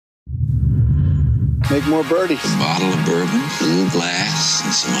make more birdies. A bottle of bourbon, a little glass,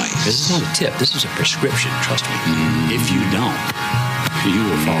 and some ice. This is not a tip. This is a prescription. Trust me. If you don't, you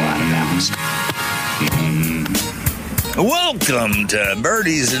will fall out of balance. Welcome to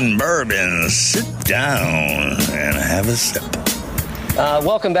Birdies and Bourbon. Sit down and have a sip.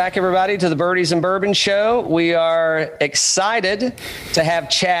 Welcome back, everybody, to the Birdies and Bourbon Show. We are excited to have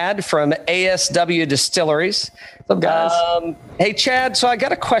Chad from ASW Distilleries. What's up, guys? Hey, Chad, so I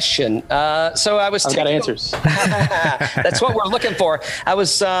got a question. I've got answers. That's what we're looking for.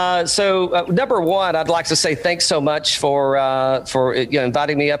 Number one, I'd like to say thanks so much for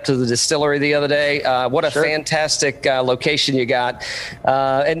inviting me up to the distillery the other day. What a fantastic location you got.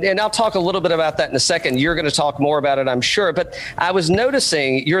 And I'll talk a little bit about that in a second. You're going to talk more about it, I'm sure. But I was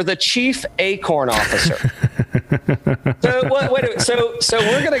noticing you're the Chief Acorn Officer. So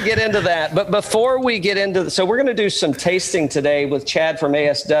we're going to get into that. But before we get into we're going to do some tasting today with Chad from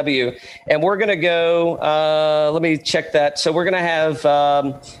ASW, and we're going to go, let me check that. So we're going to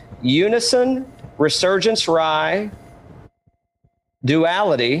have Unison, Resurgence Rye,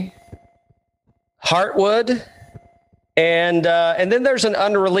 Duality, Heartwood, and then there's an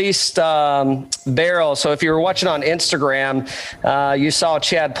unreleased barrel. So if you were watching on Instagram, you saw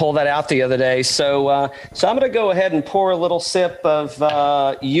Chad pull that out the other day. So I'm going to go ahead and pour a little sip of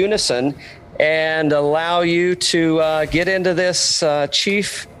Unison and allow you to get into this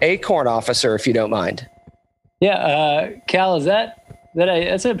Chief Acorn Officer, if you don't mind. Yeah, Cal,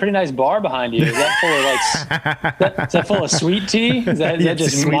 that's a pretty nice bar behind you. Is that full of is that full of sweet tea? Is that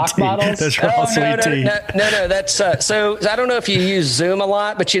just mock bottles? That's all sweet tea. No. That's so. I don't know if you use Zoom a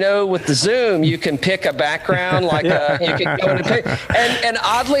lot, but with the Zoom you can pick a background you can go and pick. And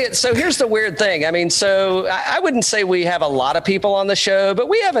oddly, so here's the weird thing. I mean, so I wouldn't say we have a lot of people on the show, but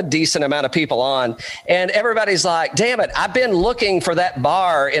we have a decent amount of people on, and everybody's like, "Damn it, I've been looking for that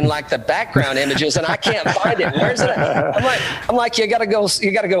bar in the background images, and I can't find it. Where's it?" I'm like, you got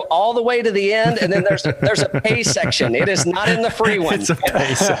to go all the way to the end, and then there's a pay section. It is not in the free one. It's a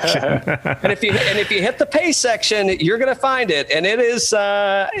pay section. and if you hit the pay section, you're going to find it. And it is.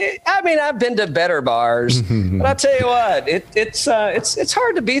 I've been to better bars, but I'll tell you what, it's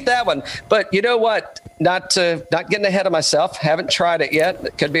hard to beat that one. But you know what? Not getting ahead of myself. Haven't tried it yet.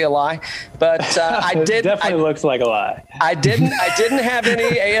 It could be a lie, but I did. Definitely looks like a lie. I didn't have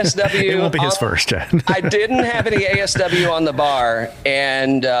any ASW. It won't be his first, Chad. I didn't have any ASW on the bar.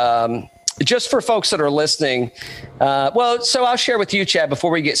 And just for folks that are listening, so I'll share with you, Chad,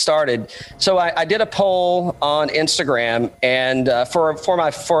 before we get started. So I did a poll on Instagram, and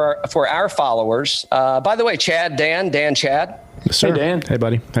for our followers. By the way, Chad, Dan, Chad. Yes, sir. Hey, Dan. Hey,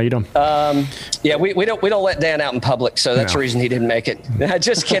 buddy. How you doing? We don't let Dan out in public, so that's the reason he didn't make it.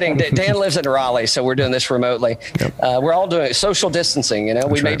 Just kidding. Dan lives in Raleigh, so we're doing this remotely. Yep. We're all doing social dincing.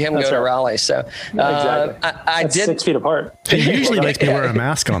 We made him go to Raleigh. So exactly. I did 6 feet apart. He usually makes me wear a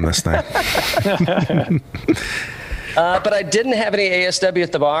mask on this thing. But I didn't have any ASW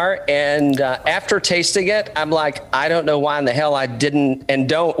at the bar, and after tasting it, I'm like, I don't know why in the hell I didn't and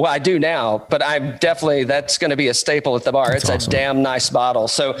don't. Well, I do now, but I'm definitely, that's going to be a staple at the bar. It's awesome. A damn nice bottle.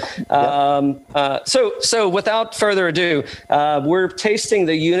 So, so without further ado, we're tasting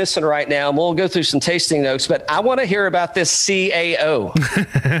the Unison right now, and we'll go through some tasting notes. But I want to hear about this CAO.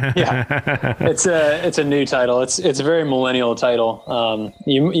 Yeah, it's a new title. It's a very millennial title.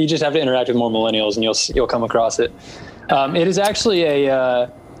 You just have to interact with more millennials, and you'll come across it. It is actually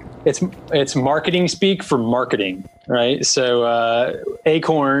it's marketing speak for marketing, right? So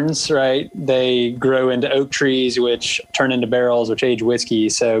acorns, right? They grow into oak trees, which turn into barrels, which age whiskey.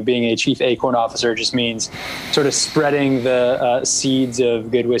 So being a chief acorn officer just means sort of spreading the seeds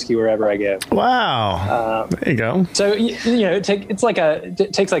of good whiskey wherever I go. Wow, there you go. So it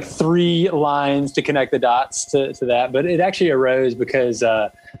takes like 3 lines to connect the dots to that, but it actually arose because.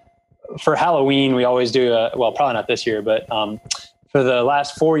 For Halloween, we always do probably not this year, but for the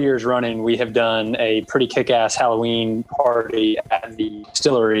last 4 years running, we have done a pretty kick-ass Halloween party at the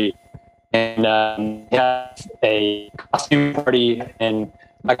distillery, and we have a costume party. And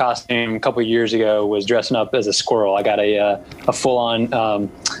my costume a couple of years ago was dressing up as a squirrel. I got a full-on,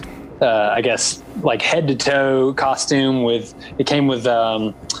 I guess, like head-to-toe costume it came with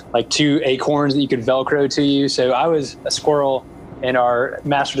 2 acorns that you could Velcro to you. So I was a squirrel. And our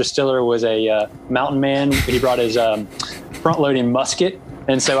master distiller was a mountain man. He brought his front-loading musket,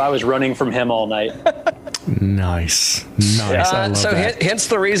 and so I was running from him all night. Nice. I love that. Hence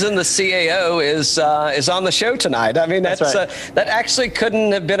the reason the CAO is on the show tonight. I mean, that's right. That actually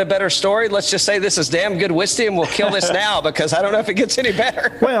couldn't have been a better story. Let's just say this is damn good whiskey, and we'll kill this now because I don't know if it gets any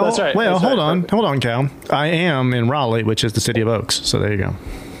better. Well, that's right. Hold on, Cal. I am in Raleigh, which is the city of Oaks. So there you go.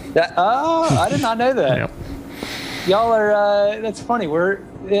 I did not know that. Yep. Y'all are, that's funny.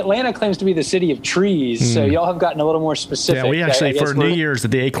 Atlanta claims to be the city of trees, so y'all have gotten a little more specific. Yeah, we actually, for New Year's,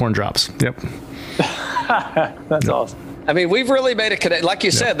 the acorn drops. Yep. That's awesome. I mean, we've really made a connection. Like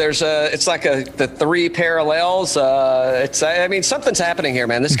you said, it's like the three parallels. I mean, something's happening here,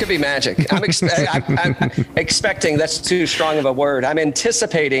 man. This could be magic. I'm expecting, that's too strong of a word. I'm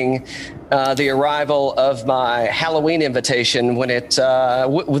anticipating the arrival of my Halloween invitation when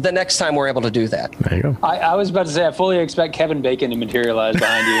the next time we're able to do that. There you go. I was about to say, I fully expect Kevin Bacon to materialize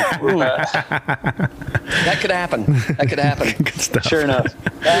behind you. That could happen. Good stuff. Sure enough.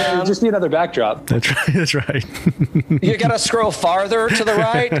 Just need another backdrop. That's right. You got to scroll farther to the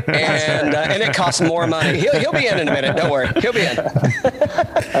right, and it costs more money. He'll be in a minute. Don't worry. He'll be in.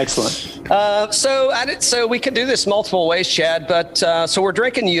 Excellent. So we could do this multiple ways, Chad, but so we're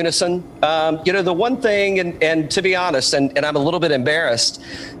drinking Unison. The one thing, and to be honest, and I'm a little bit embarrassed.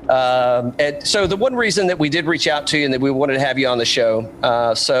 And so the one reason that we did reach out to you and that we wanted to have you on the show.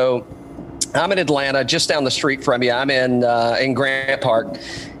 So I'm in Atlanta, just down the street from you. I'm in Grant Park.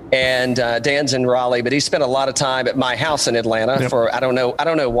 And Dan's in Raleigh, but he spent a lot of time at my house in Atlanta for I don't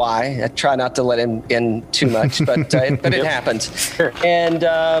know why. I try not to let him in too much, but it happens. Sure. And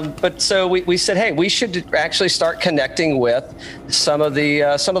but so we said, hey, we should actually start connecting with some of the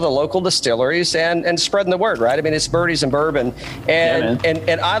local distilleries and spreading the word, right? I mean, it's Birdies and Bourbon,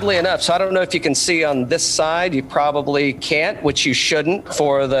 and oddly enough, so I don't know if you can see on this side, you probably can't, which you shouldn't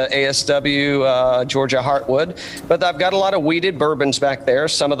for the ASW Georgia Heartwood, but I've got a lot of weeded bourbons back there.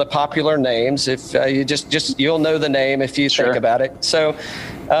 Some of the popular names, if you just you'll know the name if you think about it. So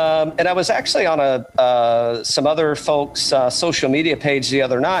and I was actually on some other folks social media page the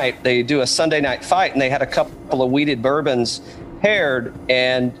other night. They do a Sunday night fight, and they had a couple of weeded bourbons paired,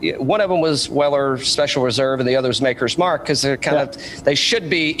 and one of them was Weller Special Reserve and the other was Maker's Mark, because they're they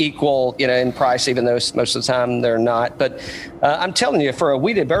should be equal, in price, even though most of the time they're not. But I'm telling you, for a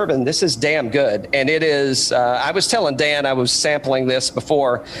weeded bourbon, this is damn good. And it is, I was telling Dan, I was sampling this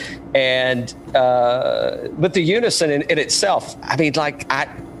before, and but the Unison in itself, I mean, like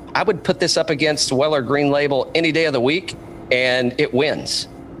I would put this up against Weller Green Label any day of the week, and it wins.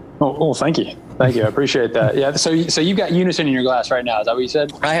 Oh, thank you. Thank you. I appreciate that. Yeah. So you've got Unison in your glass right now. Is that what you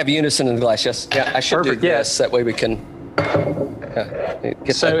said? I have Unison in the glass. Yes. Yeah. I should do this. That way we can.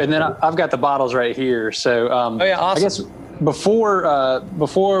 And then I've got the bottles right here. So awesome. I guess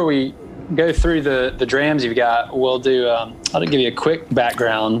before we go through the drams you've got, we'll do. I'll give you a quick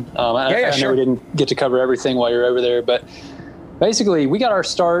background. I know we didn't get to cover everything while you're over there, but basically we got our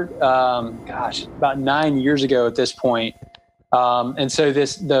start. About 9 years ago at this point. And so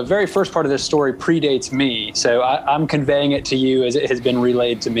the very first part of this story predates me. So I'm conveying it to you as it has been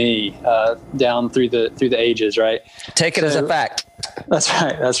relayed to me down through the ages, right? Take it as a fact.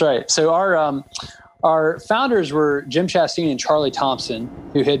 That's right. So our founders were Jim Chastain and Charlie Thompson,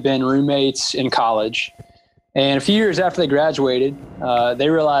 who had been roommates in college. And a few years after they graduated, they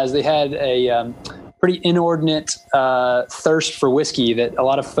realized they had a pretty inordinate thirst for whiskey that a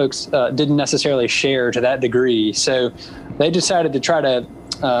lot of folks didn't necessarily share to that degree. So they decided to try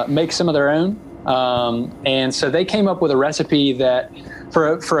to make some of their own. And so they came up with a recipe that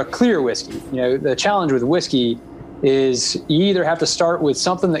for a clear whiskey, the challenge with whiskey is you either have to start with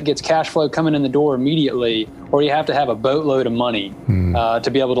something that gets cash flow coming in the door immediately, or you have to have a boatload of money to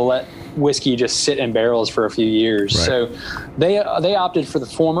be able to let whiskey just sit in barrels for a few years. Right. So they opted for the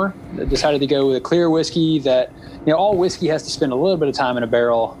former. They decided to go with a clear whiskey that, all whiskey has to spend a little bit of time in a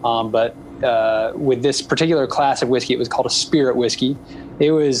barrel. But with this particular class of whiskey, it was called a spirit whiskey.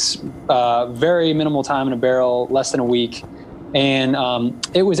 It was very minimal time in a barrel, less than a week. And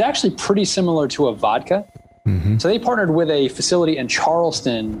it was actually pretty similar to a vodka. Mm-hmm. So they partnered with a facility in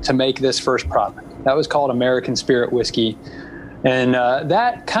Charleston to make this first product. That was called American Spirit Whiskey. And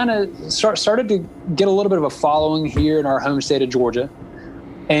that kind of started to get a little bit of a following here in our home state of Georgia.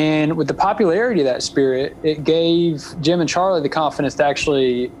 And with the popularity of that spirit, it gave Jim and Charlie the confidence to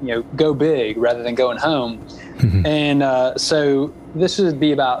actually, go big rather than going home. Mm-hmm. And so this would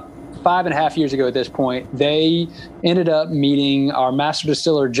be about 5.5 years ago at this point. They ended up meeting our master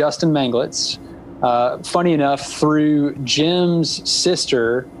distiller, Justin Manglitz. Funny enough, through Jim's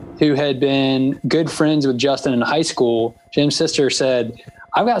sister, who had been good friends with Justin in high school, Jim's sister said,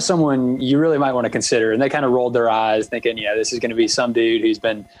 I've got someone you really might want to consider. And they kind of rolled their eyes thinking, this is going to be some dude who's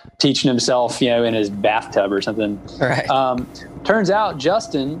been teaching himself, in his bathtub or something. Right. Turns out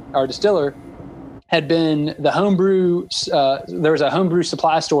Justin, our distiller, had been the homebrew. There was a homebrew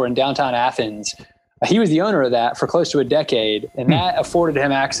supply store in downtown Athens. He was the owner of that for close to a decade, and that afforded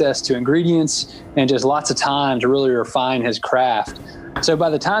him access to ingredients and just lots of time to really refine his craft. So by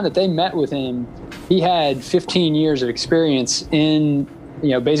the time that they met with him, he had 15 years of experience in,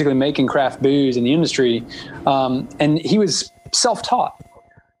 basically making craft booze in the industry. And he was self-taught.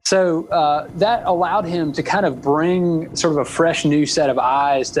 So that allowed him to kind of bring sort of a fresh new set of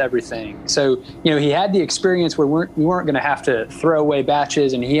eyes to everything. So, he had the experience where we weren't going to have to throw away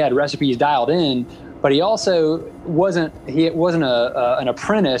batches, and he had recipes dialed in, but he also wasn't an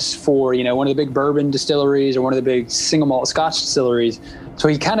apprentice for, one of the big bourbon distilleries or one of the big single malt Scotch distilleries. So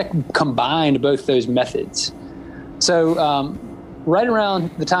he kind of combined both those methods. So right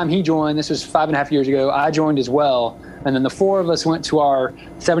around the time he joined, this was 5.5 years ago, I joined as well. And then the four of us went to our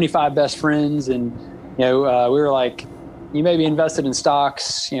 75 best friends, and we were like, you may be invested in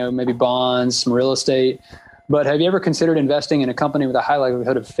stocks, maybe bonds, some real estate, but have you ever considered investing in a company with a high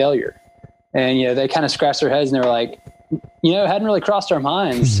likelihood of failure? And they kind of scratched their heads and they were like, it hadn't really crossed our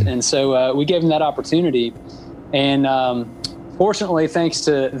minds. And so we gave them that opportunity. And fortunately, thanks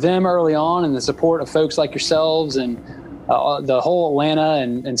to them early on and the support of folks like yourselves and the whole Atlanta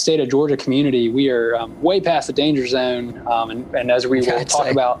and state of Georgia community, we are way past the danger zone. And as we will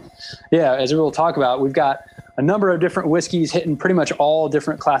talk about, we've got a number of different whiskeys hitting pretty much all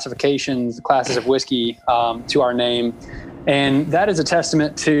different classes of whiskey to our name. And that is a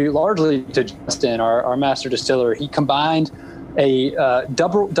testament largely to Justin, our master distiller. He combined a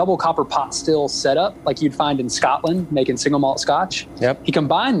double copper pot still setup like you'd find in Scotland making single malt Scotch. Yep. He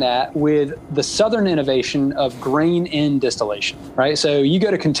combined that with the southern innovation of grain-in distillation, right? So you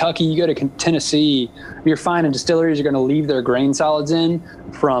go to Kentucky, you go to Tennessee, you're finding distilleries are going to leave their grain solids in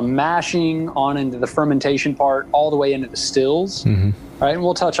from mashing on into the fermentation part all the way into the stills, right? And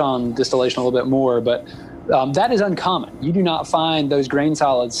we'll touch on distillation a little bit more, but that is uncommon. You do not find those grain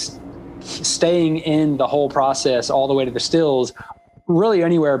solids staying in the whole process all the way to the stills really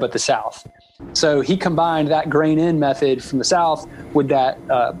anywhere but the South. So he combined that grain-in method from the South with that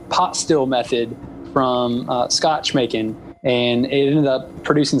pot still method from Scotch making, and it ended up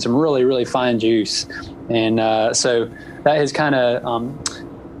producing some really, really fine juice. And so that has kind of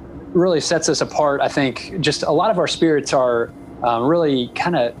really sets us apart. I think just a lot of our spirits are really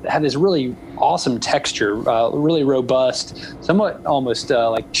kind of have this really awesome texture, really robust, somewhat almost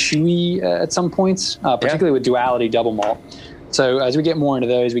like chewy at some points, particularly with Duality double malt. So as we get more into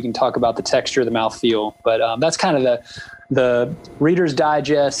those, we can talk about the texture, the mouthfeel. But that's kind of the Reader's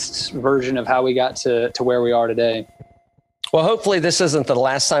Digest version of how we got to where we are today. Well, hopefully this isn't the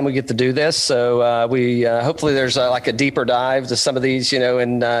last time we get to do this. So we hopefully there's like a deeper dive to some of these,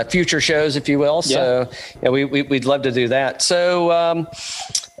 in future shows, if you will. Yeah. So we'd love to do that. So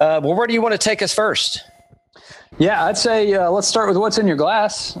well, where do you want to take us first? Yeah, I'd say let's start with what's in your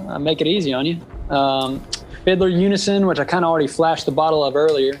glass. Make it easy on you. Fiddler Unison, which I kind of already flashed the bottle of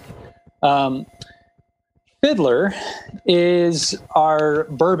earlier. Fiddler is our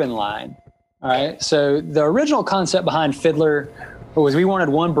bourbon line. All right. So the original concept behind Fiddler was we wanted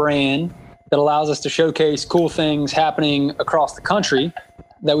one brand that allows us to showcase cool things happening across the country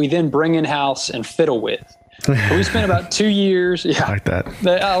that we then bring in-house and fiddle with. So we spent about 2 years. Yeah, I like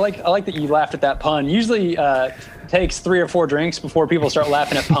that. I like that you laughed at that pun. Usually takes 3 or 4 drinks before people start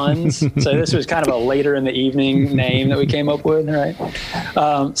laughing at puns. So this was kind of a later in the evening name that we came up with, right?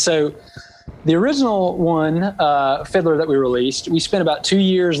 So the original one, Fiddler, that we released, we spent about 2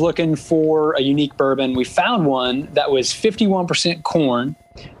 years looking for a unique bourbon. We found one that was 51% corn,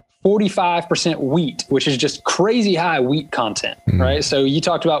 45% wheat, which is just crazy high wheat content, right? So you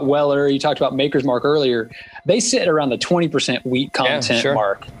talked about Weller, you talked about Maker's Mark earlier. They sit around the 20% wheat content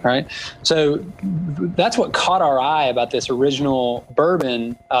mark, right? So that's what caught our eye about this original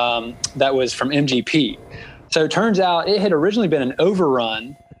bourbon that was from MGP. So it turns out it had originally been an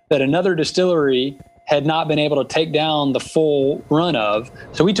overrun that another distillery had not been able to take down the full run of.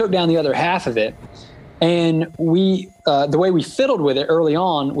 So we took down the other half of it. And we, the way we fiddled with it early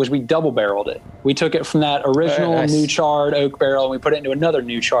on was we double barreled it. We took it from that original new charred oak barrel and we put it into another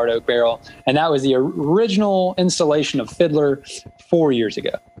new charred oak barrel. And that was the original installation of Fiddler 4 years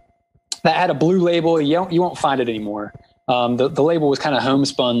ago. That had a blue label. You won't find it anymore. The label was kind of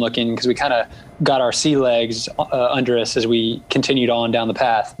homespun looking because we kind of got our sea legs under us as we continued on down the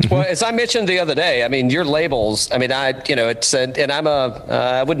path. Well, as I mentioned the other day, I mean, your labels, I mean, it's, and I'm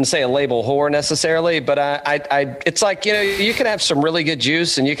I wouldn't say a label whore necessarily, but it's like, you can have some really good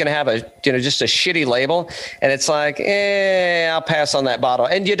juice and you can have just a shitty label. And it's like, I'll pass on that bottle.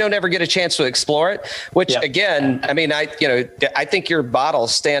 And you don't ever get a chance to explore it, which again, I mean, I think your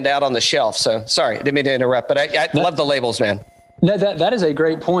bottles stand out on the shelf. So sorry, didn't mean to interrupt, but I love the labels, man. No, that is a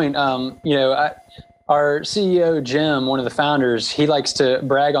great point. our CEO, Jim, one of the founders, he likes to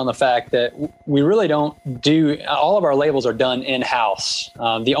brag on the fact that we really don't do, all of our labels are done in-house.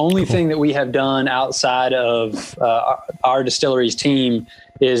 The only thing that we have done outside of our distillery's team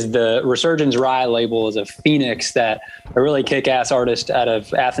is the Resurgence Rye label is a Phoenix that a really kick-ass artist out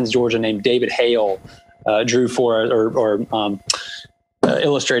of Athens, Georgia named David Hale drew for or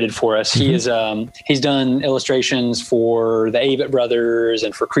illustrated for us. He is he's done illustrations for the Avett Brothers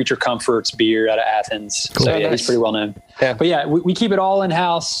and for Creature Comforts beer out of Athens. Cool. So yeah, he's pretty well known. Yeah. But yeah, we keep it all in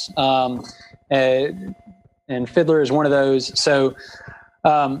house, and Fiddler is one of those. So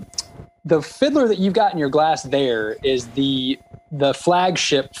the Fiddler that you've got in your glass there is the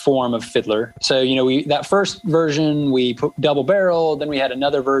flagship form of Fiddler. So that first version we put double barrel, then we had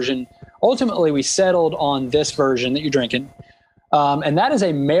another version. Ultimately, we settled on this version that you're drinking. And that is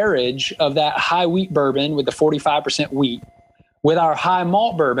a marriage of that high wheat bourbon with the 45% wheat with our high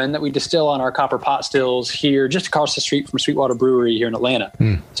malt bourbon that we distill on our copper pot stills here just across the street from Sweetwater Brewery here in Atlanta.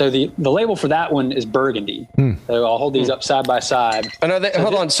 So the label for that one is Burgundy. So I'll hold these up side by side. And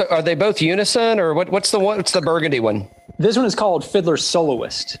hold on. So are they both unison, or what's the Burgundy one? This one is called Fiddler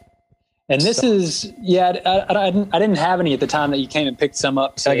Soloist. And this is, I didn't have any at the time that you came and picked some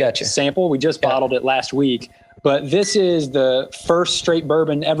up to sample. We just bottled it last week. But this is the first straight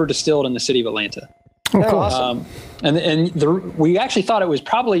bourbon ever distilled in the city of Atlanta. Oh, cool. Awesome. We actually thought it was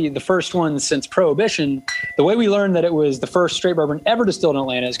probably the first one since Prohibition. The way we learned that it was the first straight bourbon ever distilled in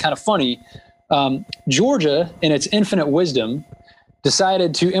Atlanta is kind of funny. Georgia, in its infinite wisdom,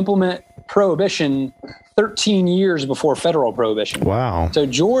 decided to implement Prohibition 13 years before federal Prohibition. Wow. So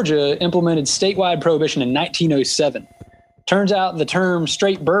Georgia implemented statewide Prohibition in 1907. Turns out the term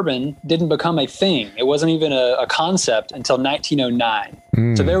straight bourbon didn't become a thing. It wasn't even a concept until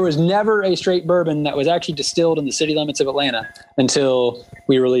 1909. So there was never a straight bourbon that was actually distilled in the city limits of Atlanta until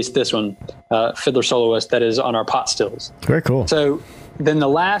we released this one, Fiddler Soloist, that is on our pot stills. Very cool. So then the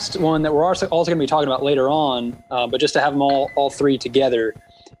last one that we're also going to be talking about later on, but just to have them all three together,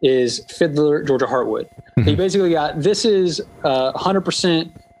 is Fiddler Georgia Heartwood. So you basically got, this is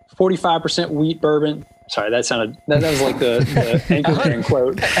 100%, 45% wheat bourbon. Sorry, that was like the anchor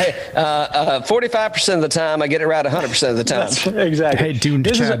quote. Hey, 45% of the time I get it right 100% of the time. Exactly. Hey,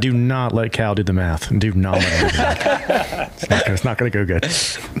 do not let Cal do the math. Do not let him do that. It's not going to go good.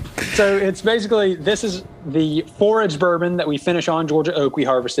 So it's basically, this is the forage bourbon that we finish on Georgia oak we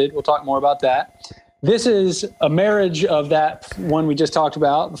harvested. We'll talk more about that. This is a marriage of that one we just talked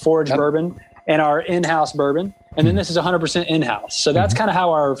about, the forage bourbon, and our in-house bourbon. And then this is 100% in-house. So that's kind of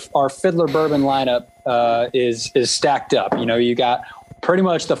how our Fiddler bourbon lineup is stacked up. You got pretty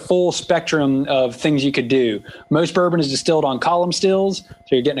much the full spectrum of things you could do. Most bourbon is distilled on column stills.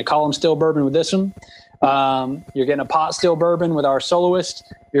 So you're getting a column still bourbon with this one. You're getting a pot still bourbon with our Soloist.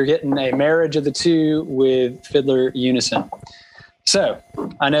 You're getting a marriage of the two with Fiddler Unison. So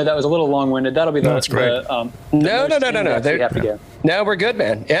I know that was a little long-winded. That'll be that's great. No. We have to go. No, we're good,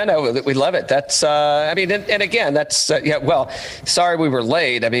 man. Yeah, no, we love it. That's, and again, that's, well, sorry we were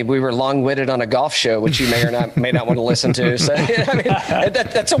late. I mean, we were long-winded on a golf show, which you may not want to listen to. So,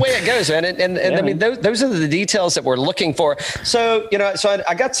 that's the way it goes, man. And I mean, those are the details that we're looking for. So,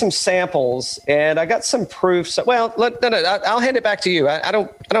 I got some samples and I got some proofs. Well, I'll hand it back to you. I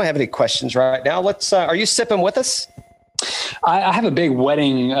don't have any questions right now. Are you sipping with us? I have a big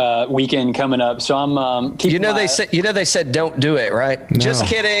wedding weekend coming up, so I'm keeping. They said don't do it, right? No. Just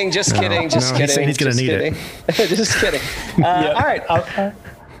kidding. Just kidding. He's going to need it. Just kidding. All right.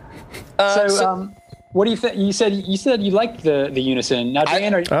 What do you think? You said you liked the Unison. Now,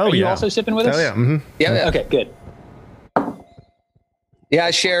 Dan, are you also sipping with us? Oh yeah. Mm-hmm. Yeah. Okay. Good. Yeah,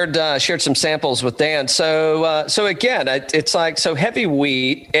 I shared some samples with Dan. So again, it's like heavy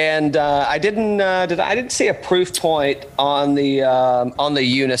wheat, and I didn't see a proof point on the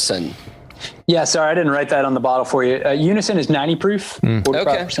Unison. Yeah, sorry, I didn't write that on the bottle for you. Unison is 90 proof,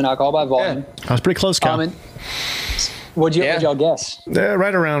 45% alcohol by volume. Yeah. I was pretty close, Cal. What'd y'all guess?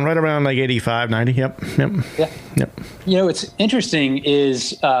 Right around like 85, 90. Yep. Yeah. Yep. What's interesting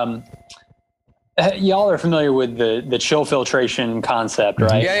is. Y'all are familiar with the chill filtration concept,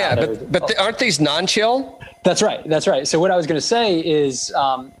 right? Yeah. But aren't these non-chill? That's right. So what I was going to say is,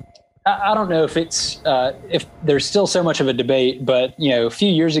 I don't know if if there's still so much of a debate, but a few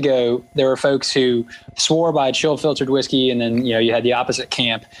years ago there were folks who swore by chill filtered whiskey, and then you had the opposite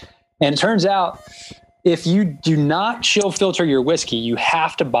camp. And it turns out, if you do not chill filter your whiskey, you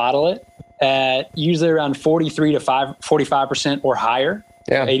have to bottle it at usually around 43 to 45% or higher.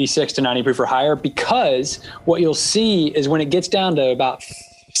 Yeah. 86 to 90 proof or higher, because what you'll see is when it gets down to about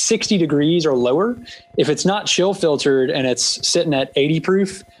 60 degrees or lower, if it's not chill filtered and it's sitting at 80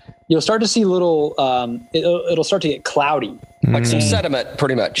 proof, you'll start to see little, it'll start to get cloudy. Like some sediment,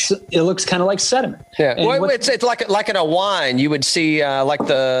 pretty much. It looks kind of like sediment. Yeah, well, it's like in a wine, you would see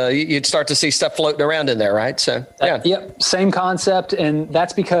you'd start to see stuff floating around in there, right? So yeah, yep, same concept, and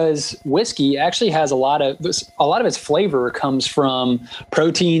that's because whiskey actually has a lot of its flavor comes from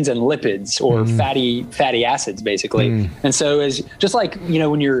proteins and lipids or fatty acids, basically. And so just like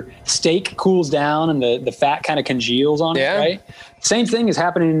when your steak cools down and the fat kind of congeals on it, right? Same thing is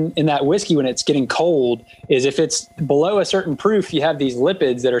happening in that whiskey when it's getting cold. Is if it's below a certain proof, you have these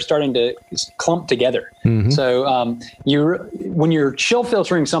lipids that are starting to clump together. So when you're chill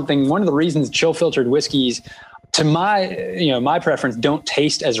filtering something, one of the reasons chill filtered whiskeys, to my preference, don't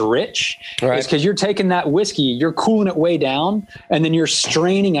taste as rich, is because you're taking that whiskey, you're cooling it way down, and then you're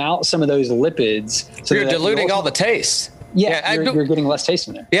straining out some of those lipids. So you're diluting all the taste. Yeah, you're getting less taste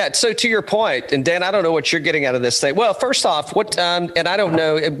in there. Yeah. So to your point, and Dan, I don't know what you're getting out of this thing. Well, first off, and I don't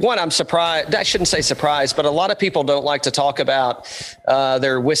know, I'm surprised. I shouldn't say surprised, but a lot of people don't like to talk about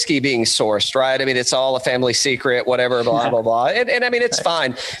their whiskey being sourced, right? I mean, it's all a family secret, whatever, blah, blah, blah. And I mean, it's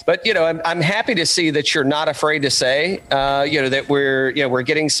fine. But, I'm happy to see that you're not afraid to say, that we're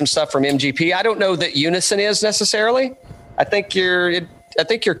getting some stuff from MGP. I don't know that Unison is necessarily. I think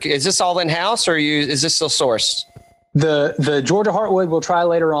is this all in-house or is this still sourced? The Georgia Heartwood we'll try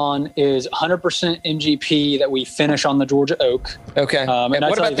later on is 100% MGP that we finish on the Georgia Oak. Okay. And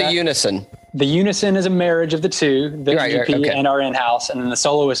what about the Unison? The Unison is a marriage of the two, the MGP and our in-house, and then the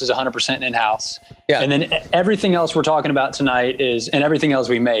Soloist is 100% in-house. Yeah. And then everything else we're talking about tonight and everything else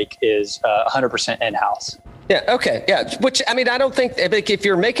we make is 100% in-house. Yeah. Okay. Yeah. Which, I mean, I don't think if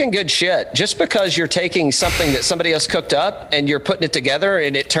you're making good shit, just because you're taking something that somebody else cooked up and you're putting it together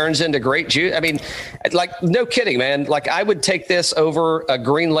and it turns into great juice. I mean, like, no kidding, man. Like, I would take this over a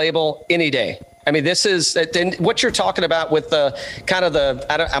green label any day. I mean, this is what you're talking about with the kind of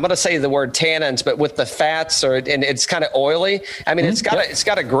I'm going to say the word tannins, but with the fats and it's kind of oily. I mean, it's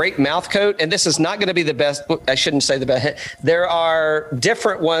got a great mouth coat, and this is not going to be the best. I shouldn't say the best. There are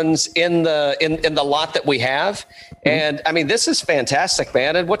different ones in the lot that we have. And I mean, this is fantastic,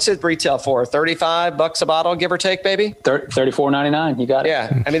 man. And what's it retail for? $35 a bottle, give or take, baby? $34.99. You got it.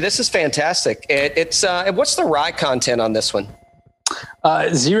 Yeah. I mean, this is fantastic. It's what's the rye content on this one?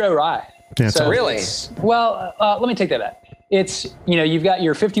 0 rye. Yeah, so really? Let me take that back. It's, you've got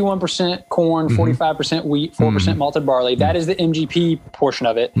your 51% corn, 45% wheat, 4% malted barley. That is the MGP portion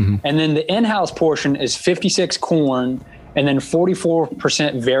of it. And then the in-house portion is 56 corn and then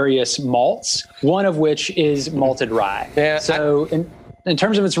 44% various malts, one of which is malted rye. Yeah, so in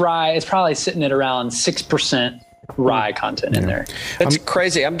terms of its rye, it's probably sitting at around 6% rye content in there. That's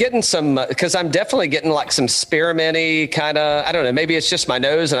crazy. I'm getting some, because I'm definitely getting like some spearminty kind of, I don't know, maybe it's just my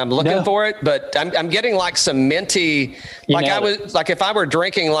nose and I'm looking for it, but I'm getting like some minty, if I were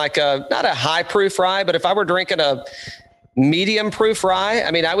drinking like not a high proof rye, but if I were drinking a medium proof rye,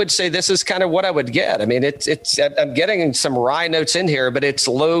 I mean, I would say this is kind of what I would get. I mean, I'm getting some rye notes in here, but it's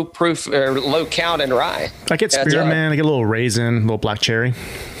low proof or low count in rye. I get spearmint, I get a little raisin, a little black cherry.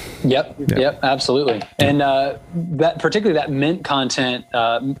 Yep, absolutely. And particularly that mint content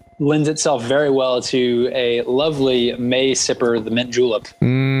lends itself very well to a lovely May sipper, the mint julep.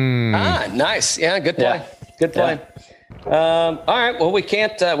 Nice. Yeah, good play. Yeah. Good play. Yeah. All right. Well, we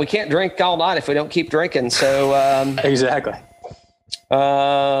can't drink all night if we don't keep drinking. So exactly.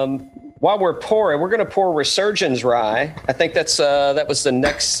 While we're pouring, we're going to pour Resurgence rye. I think that was the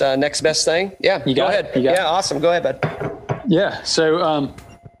next best thing. Yeah. Go ahead. Yeah. Awesome. Go ahead, bud. Yeah. So.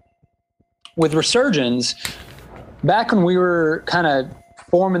 With Resurgence, back when we were kind of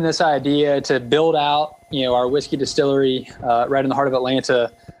forming this idea to build out, our whiskey distillery right in the heart of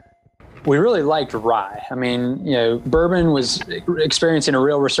Atlanta, we really liked rye. I mean, bourbon was experiencing a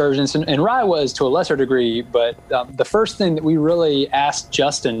real resurgence, and rye was to a lesser degree. But the first thing that we really asked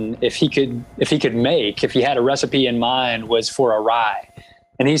Justin if he had a recipe in mind, was for a rye,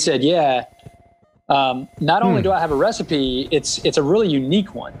 and he said, "Yeah." Not only do I have a recipe, it's a really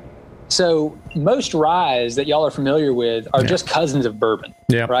unique one. So most ryes that y'all are familiar with are just cousins of bourbon,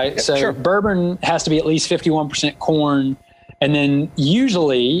 right? So bourbon has to be at least 51% corn. And then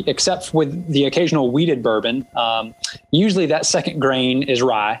usually, except with the occasional wheated bourbon, usually that second grain is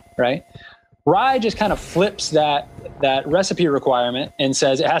rye, right? Rye just kind of flips that recipe requirement and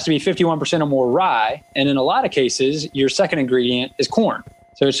says it has to be 51% or more rye. And in a lot of cases, your second ingredient is corn.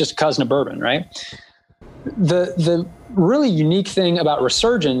 So it's just a cousin of bourbon, right? The really unique thing about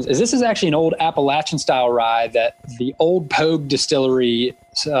Resurgence is this is actually an old Appalachian style rye that the Old Pogue distillery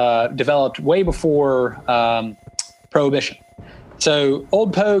developed way before Prohibition. So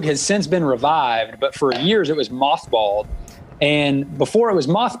Old Pogue has since been revived, but for years it was mothballed. And before it was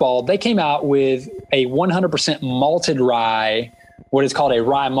mothballed, they came out with a 100% malted rye, what is called a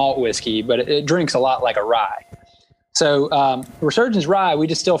rye malt whiskey, but it drinks a lot like a rye. So Resurgence Rye, we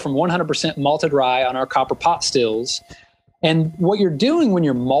distill from 100% malted rye on our copper pot stills. And what you're doing when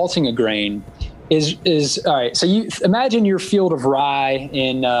you're malting a grain is all right. So you imagine your field of rye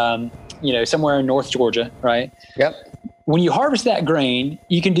in, somewhere in North Georgia, right? Yep. When you harvest that grain,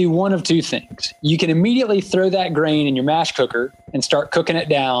 you can do one of two things. You can immediately throw that grain in your mash cooker and start cooking it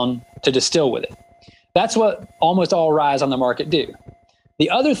down to distill with it. That's what almost all ryes on the market do. The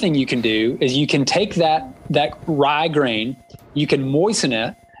other thing you can do is you can take that rye grain, you can moisten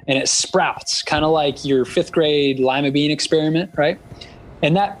it, and it sprouts, kind of like your 5th grade lima bean experiment, right?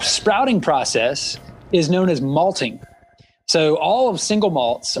 And that sprouting process is known as malting. So all of single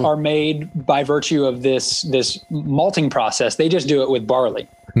malts are made by virtue of this malting process. They just do it with barley.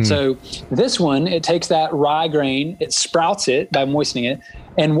 So this one, it takes that rye grain, it sprouts it by moistening it.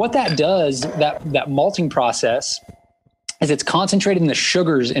 And what that does, that malting process, is it's concentrating the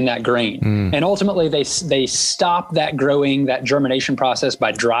sugars in that grain. And ultimately they stop that growing, that germination process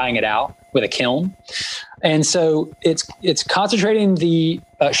by drying it out with a kiln. And so it's concentrating the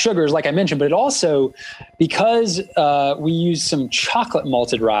sugars, like I mentioned, but it also, because we use some chocolate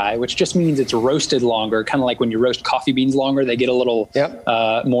malted rye, which just means it's roasted longer, kind of like when you roast coffee beans longer, they get a little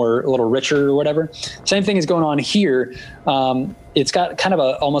a little richer or whatever. Same thing is going on here. It's got kind of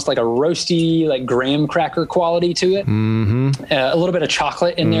almost like a roasty, like graham cracker quality to it. A little bit of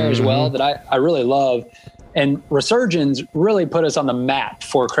chocolate in there as well that I really love. And Resurgence really put us on the map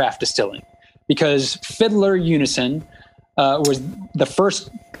for craft distilling, because Fiddler Unison was the first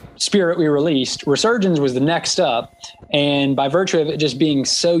spirit we released. Resurgence was the next up. And by virtue of it just being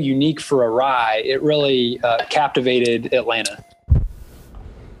so unique for a rye, it really captivated Atlanta.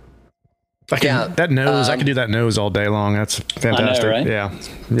 That nose, I could do that nose all day long. That's fantastic. I know, right?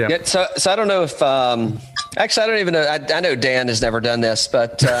 Yeah. So I don't know if, actually, I don't even know. I know Dan has never done this,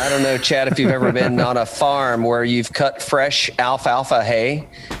 but I don't know, Chad, if you've ever been on a farm where you've cut fresh alfalfa hay.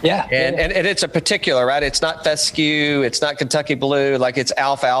 Yeah. And it's a particular, right? It's not fescue. It's not Kentucky Blue. Like, it's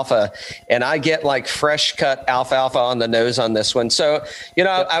alfalfa. And I get like fresh cut alfalfa on the nose on this one. So,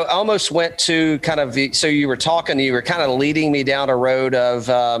 I almost went to kind of, so you were kind of leading me down a road of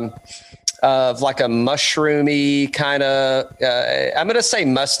like a mushroomy kind of, I'm going to say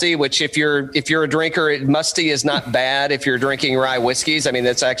musty, which if you're a drinker, musty is not bad. If you're drinking rye whiskeys, I mean,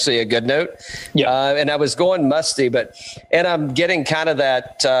 that's actually a good note. Yeah. And I was going musty, and I'm getting kind of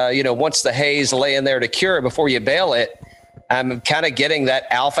that, once the hay's laying there to cure before you bale it, I'm kind of getting that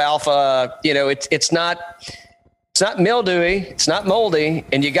alfalfa, it's not mildewy, it's not moldy,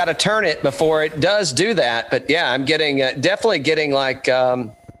 and you got to turn it before it does do that. But yeah, I'm getting, definitely getting like,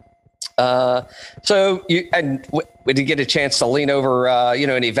 so we didn't get a chance to lean over,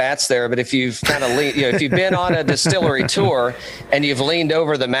 any vats there, but if you've kind of if you've been on a distillery tour and you've leaned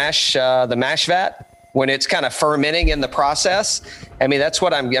over the mash vat when it's kind of fermenting in the process, I mean, that's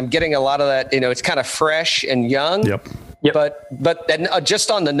what I'm getting a lot of that, it's kind of fresh and young. Yep. But and,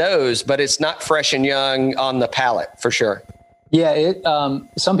 just on the nose, but it's not fresh and young on the palate for sure. Yeah.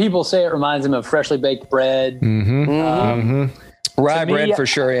 Some people say it reminds them of freshly baked bread. Rye bread for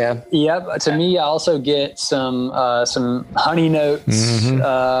sure, yeah. Yep. To me, I also get some honey notes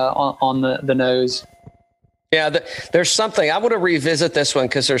on the nose. Yeah, there's something. I want to revisit this one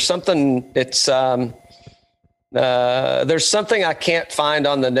because there's something. It's there's something I can't find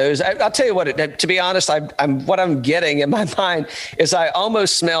on the nose. I'll tell you what. To be honest, what I'm getting in my mind is I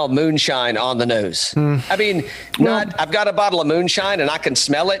almost smell moonshine on the nose. I mean, I've got a bottle of moonshine and I can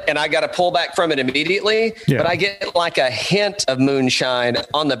smell it, and I got to pull back from it immediately. Yeah. But I get like a hint of moonshine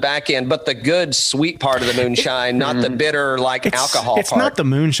on the back end, but the good sweet part of the moonshine, not the bitter alcohol. It's not the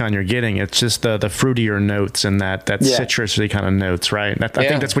moonshine you're getting. It's just the fruitier notes and that citrusy kind of notes, right? I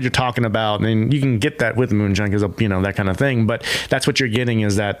think that's what you're talking about. I mean, you can get that with moonshine because that kind of thing, but that's what you're getting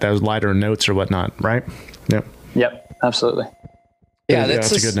is those lighter notes or whatnot, right? Yep, absolutely. Yeah,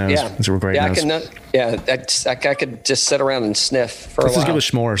 that's a good nose. Yeah, it's a great nose. I could just sit around and sniff for a while. Let's go with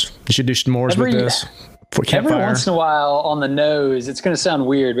s'mores. You should do s'mores with this. Every once in a while on the nose, it's going to sound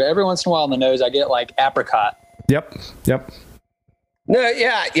weird, but every once in a while on the nose, I get like apricot. Yep. No,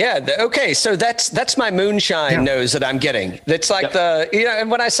 yeah. Okay, so that's my moonshine nose that I'm getting. That's like and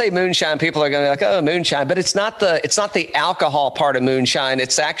when I say moonshine, people are going to be like, "Oh, moonshine," but it's not the alcohol part of moonshine.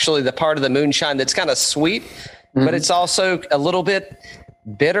 It's actually the part of the moonshine that's kind of sweet, but it's also a little bit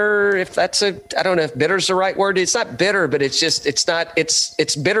bitter. If I don't know if bitter's the right word. It's not bitter, but it's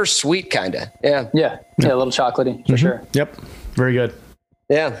bittersweet kind of. Yeah, a little chocolatey for sure. Yep, very good.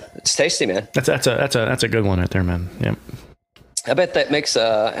 Yeah, it's tasty, man. That's a good one right there, man. Yep. I bet that makes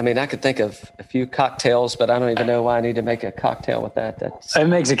I could think of a few cocktails, but I don't even know why I need to make a cocktail with that. It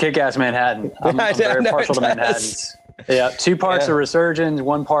makes a kick-ass Manhattan. I'm very partial to Manhattans. Yeah, 2 parts of Resurgence,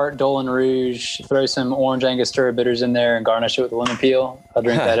 1 part Dolan Rouge. Throw some orange Angostura bitters in there and garnish it with a lemon peel. I'll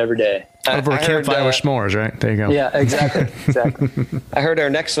drink that every day. Over a campfire with s'mores, right? There you go. Yeah, exactly. I heard our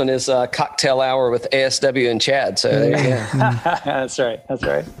next one is cocktail hour with ASW and Chad. So there you go. That's right.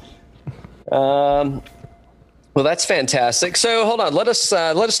 Well, that's fantastic. So hold on, let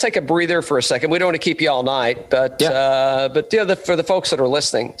us take a breather for a second. We don't want to keep you all night, but for the folks that are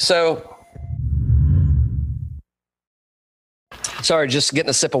listening. So, sorry, just getting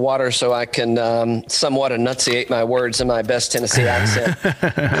a sip of water so I can somewhat enunciate my words in my best Tennessee accent.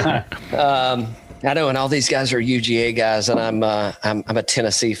 I know, and all these guys are UGA guys, and I'm a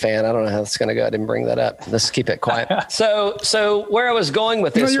Tennessee fan. I don't know how it's going to go. I didn't bring that up. Let's keep it quiet. So where I was going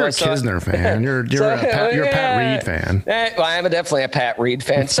with this, you're a Kisner fan. You're a Pat Reed fan. Well, I am definitely a Pat Reed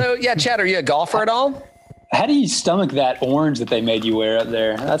fan. So yeah, Chad, are you a golfer at all? How do you stomach that orange that they made you wear up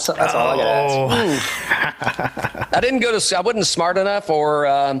there? That's all I got to ask. I wasn't smart enough, or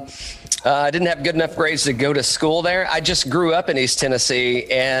I didn't have good enough grades to go to school there. I just grew up in East Tennessee,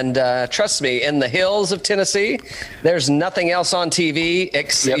 and trust me, in the hills of Tennessee, there's nothing else on TV.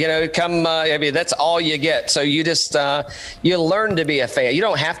 That's all you get. So you just you learn to be a fan. You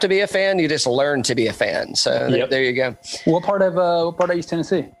don't have to be a fan. You just learn to be a fan. So there you go. What part of East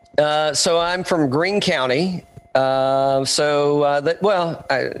Tennessee? So I'm from Greene County. The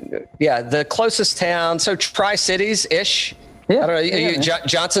closest town. So Tri-Cities ish. Yeah, I don't know.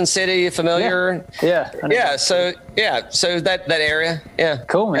 Johnson City, familiar? Yeah. So that area. Yeah.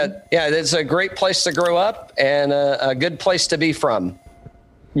 Cool, man. It's a great place to grow up and a good place to be from.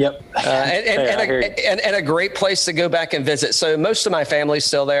 Yep. And a great place to go back and visit. So most of my family's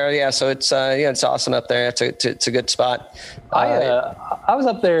still there. Yeah. So it's awesome up there. It's a good spot. I was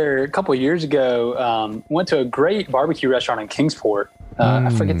up there a couple of years ago. Went to a great barbecue restaurant in Kingsport. I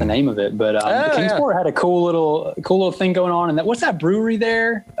forget the name of it, but Kingsport had a cool little thing going on. And what's that brewery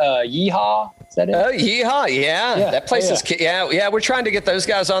there? Yeehaw. Is that it? Oh, Yeehaw. Yeah. That place is, we're trying to get those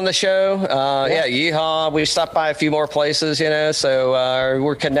guys on the show. Yeehaw. We stopped by a few more places, so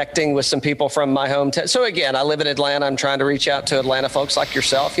we're connecting with some people from my hometown. So again, I live in Atlanta. I'm trying to reach out to Atlanta folks like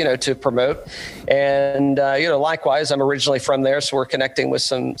yourself, to promote. And, likewise, I'm originally from there. So we're connecting with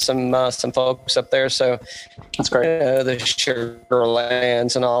some folks up there. So that's great. The Sugar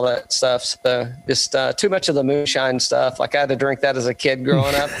Lands and all that stuff. So just too much of the moonshine stuff. Like I had to drink that as a kid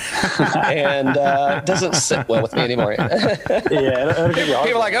growing up. And it doesn't sit well with me anymore. People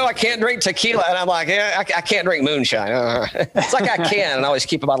are like, oh, I can't drink tequila. And I'm like, I can't drink moonshine. It's like I can, and I always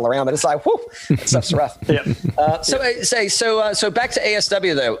keep a bottle around, but it's like, whoo, that stuff's rough. So back to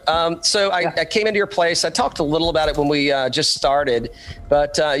ASW though. I came into your place. I talked a little about it when we just started,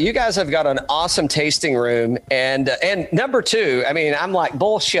 but you guys have got an awesome tasting room. And number two, I mean, I'm like,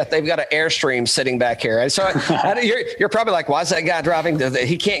 bullshit. They've got an Airstream sitting back here. And so you're probably like, why is that guy driving?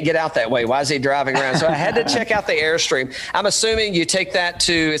 He can't get out that way. Why is he driving around? So I had to check out the Airstream. I'm assuming you take that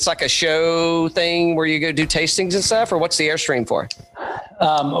to, it's like a show thing where you go do tastings and stuff, or what's the Airstream for?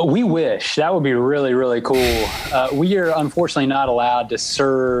 We wish. That would be really, really cool. We are unfortunately not allowed to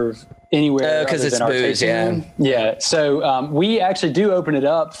serve anywhere because it's booze. Yeah. So we actually do open it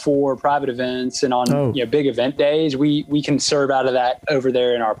up for private events, and on big event days, we can serve out of that over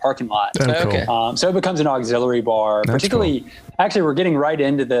there in our parking lot. Okay. So it becomes an auxiliary bar. That's particularly, actually, we're getting right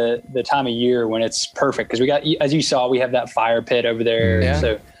into the time of year when it's perfect because we got, as you saw, we have that fire pit over there. Yeah.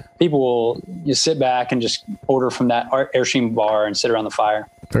 So people will just sit back and just order from that Airstream bar and sit around the fire.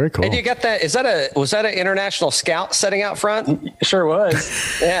 Very cool. And you got that? Was that an International Scout setting out front? It sure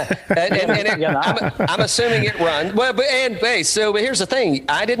was. Yeah. I'm assuming it runs. Well, but here's the thing.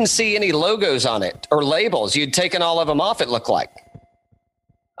 I didn't see any logos on it or labels. You'd taken all of them off, it looked like.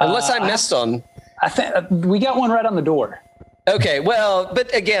 Unless I missed them. I think we got one right on the door. Okay. Well,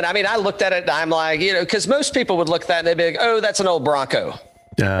 but again, I mean, I looked at it and I'm like, because most people would look at that and they'd be like, oh, that's an old Bronco.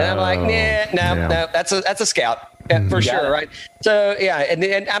 And I'm like, no, that's a Scout. Yeah, for sure, right? So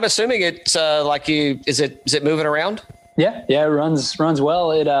and I'm assuming it's is it moving around? Yeah, it runs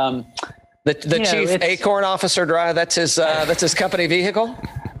well. It the chief Acorn officer drive. That's his company vehicle.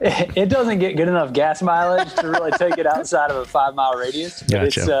 It doesn't get good enough gas mileage to really take it outside of a 5-mile radius.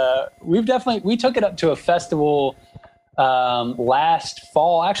 But gotcha. We took it up to a festival last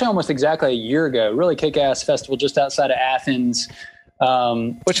fall, actually almost exactly a year ago. Really kick-ass festival just outside of Athens.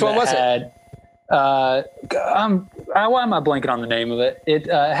 Which one was it? Why am I blanking on the name of it? It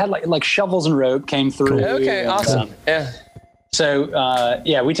had like Shovels and Rope came through. Okay, and, awesome. So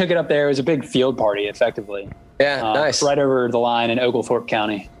we took it up there. It was a big field party, effectively. Yeah, nice. Right over the line in Oglethorpe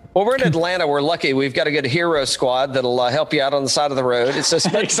County. Well, we're in Atlanta. We're lucky. We've got a good hero squad that'll help you out on the side of the road. It's just,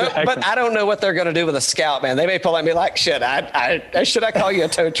 Exactly. but I don't know what they're going to do with a Scout, man. They may pull at me like, shit, should I call you a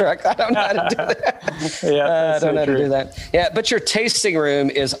tow truck? I don't know how to do that. Yeah, I don't know how to do that. Yeah, but your tasting room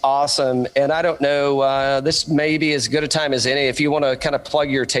is awesome. And I don't know, this may be as good a time as any if you want to kind of plug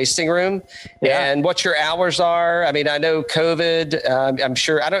your tasting room and what your hours are. I mean, I know COVID, I'm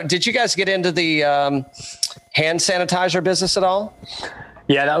sure. Did you guys get into the hand sanitizer business at all?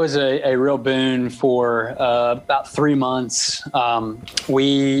 Yeah, that was a real boon for about 3 months.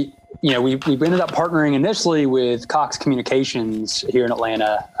 We ended up partnering initially with Cox Communications here in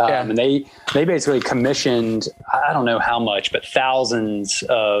Atlanta, and they basically commissioned, I don't know how much, but thousands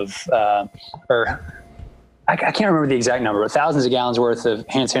of, I can't remember the exact number, but thousands of gallons worth of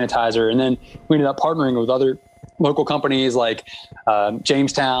hand sanitizer. And then we ended up partnering with other local companies like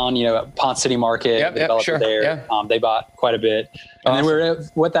Jamestown, Ponce City Market, developer there. Yeah. They bought quite a bit. And then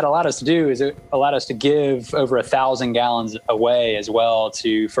what that allowed us to do is it allowed us to give over 1,000 gallons away as well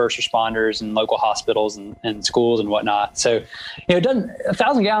to first responders and local hospitals and schools and whatnot. So,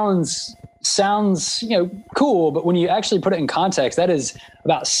 1,000 gallons sounds, cool, but when you actually put it in context, that is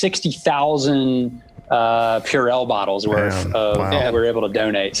about 60,000 Purell bottles worth that we were able to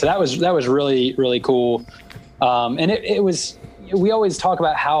donate. So that was really, really cool. And it was, we always talk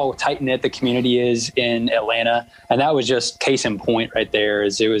about how tight knit the community is in Atlanta. And that was just case in point right there.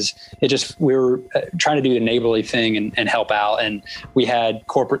 We were trying to do the neighborly thing and help out. And we had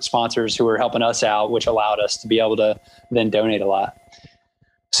corporate sponsors who were helping us out, which allowed us to be able to then donate a lot.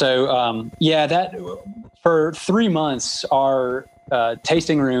 So, that for 3 months, our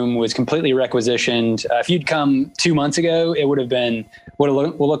tasting room was completely requisitioned. If you'd come 2 months ago, it would have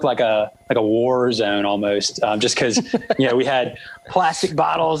looked like a war zone almost, just because we had plastic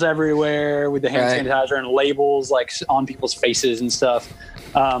bottles everywhere with the hand sanitizer and labels like on people's faces and stuff.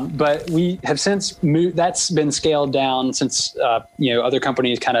 But we have since moved. That's been scaled down since other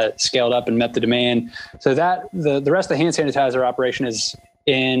companies kind of scaled up and met the demand. So that the rest of the hand sanitizer operation is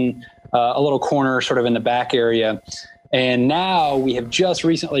in a little corner, sort of in the back area. And now we have just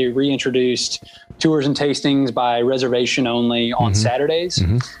recently reintroduced tours and tastings by reservation only on Saturdays.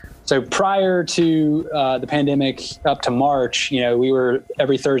 Mm-hmm. So prior to the pandemic up to March, we were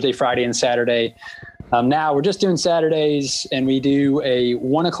every Thursday, Friday, and Saturday. Now we're just doing Saturdays, and we do a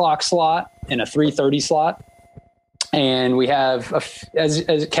 1 o'clock slot and a 3:30 slot. And we have,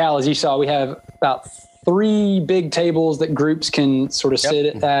 as Cal, as you saw, we have about 3 big tables that groups can sort of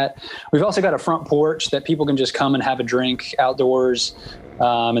sit at. We've also got a front porch that people can just come and have a drink outdoors.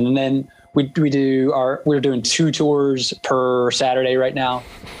 And then we're doing 2 tours per Saturday right now,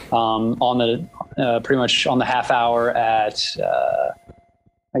 on the pretty much on the half hour at,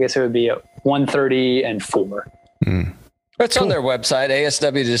 I guess it would be at 1:30 and 4. Mm. It's on their website,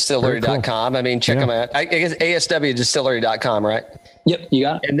 aswdistillery.com. Cool. I mean, check them out. I guess aswdistillery.com, right? Yep, you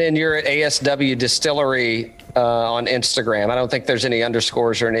got it. And then you're at ASW Distillery on Instagram. I don't think there's any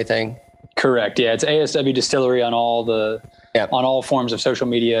underscores or anything. Correct. Yeah, it's ASW Distillery on all on all forms of social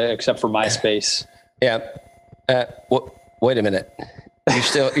media except for MySpace. Yeah. Wait a minute.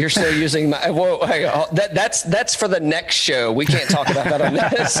 You're still using my. Whoa, that's for the next show. We can't talk about that on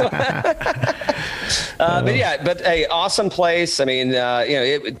this. But a awesome place. I mean,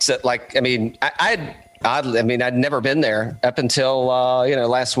 it's like, I mean, I'd never been there up until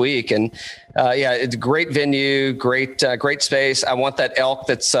last week, and it's a great venue, great space. I want that elk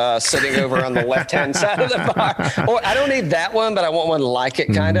that's sitting over on the left hand side of the bar. Or I don't need that one, but I want one like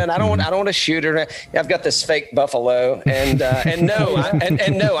it, kind of. And I don't want to shoot it. I've got this fake buffalo, and no,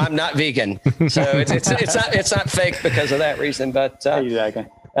 I'm not vegan, so it's not fake because of that reason. But exactly.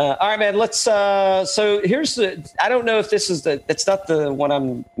 All right, man, let's, so here's I don't know if this is it's not the one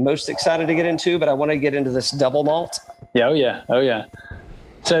I'm most excited to get into, but I want to get into this double malt. Yeah. Oh yeah.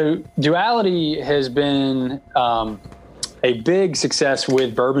 So Duality has been, a big success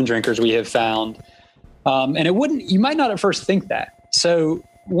with bourbon drinkers, we have found. And you might not at first think that. So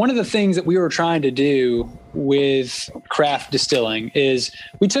one of the things that we were trying to do with craft distilling is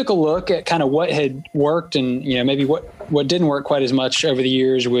we took a look at kind of what had worked and, maybe what didn't work quite as much over the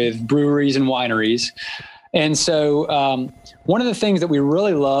years with breweries and wineries. And so one of the things that we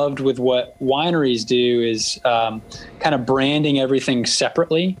really loved with what wineries do is kind of branding everything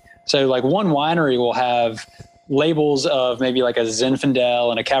separately. So like one winery will have labels of maybe like a Zinfandel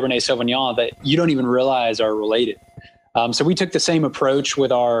and a Cabernet Sauvignon that you don't even realize are related. So we took the same approach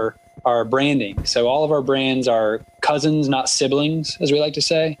with our branding. So all of our brands are cousins, not siblings, as we like to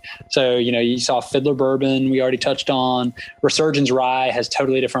say. So, you saw Fiddler Bourbon, we already touched on. Resurgence Rye has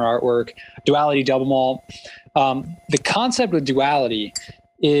totally different artwork. Duality Double Malt. The concept with Duality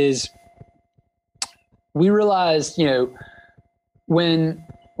is we realized, when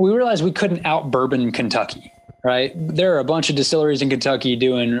we realized we couldn't out bourbon Kentucky, right? There are a bunch of distilleries in Kentucky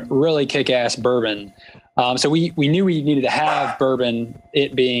doing really kick-ass bourbon. So we knew we needed to have bourbon,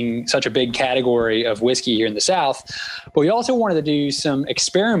 it being such a big category of whiskey here in the South. But we also wanted to do some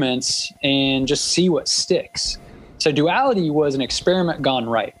experiments and just see what sticks. So Duality was an experiment gone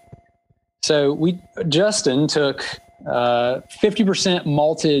right. So Justin took 50%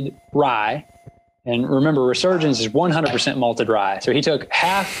 malted rye. And remember, Resurgence is 100% malted rye. So he took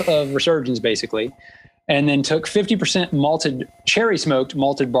half of Resurgence, basically, and then took 50% malted, cherry smoked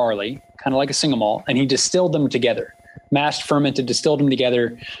malted barley, kind of like a single malt, and he distilled them together, mashed, fermented, distilled them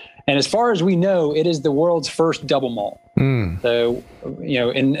together. And as far as we know, it is the world's first double malt. So,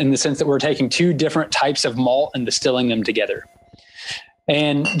 in the sense that we're taking two different types of malt and distilling them together.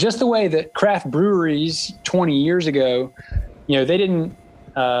 And just the way that craft breweries 20 years ago, they didn't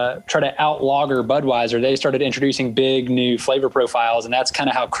try to out-lager Budweiser. They started introducing big new flavor profiles, and that's kind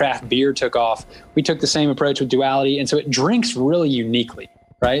of how craft beer took off. We took the same approach with Duality, and so it drinks really uniquely,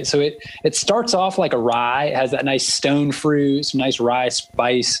 right? So it starts off like a rye. It has that nice stone fruit, some nice rye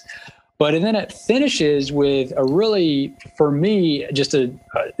spice, but then it finishes with a really, for me, just a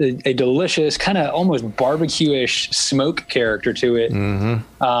delicious kind of almost barbecue-ish smoke character to it.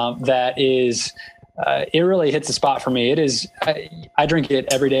 That is... it really hits the spot for me. It is, I drink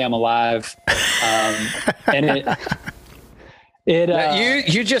it every day I'm alive. And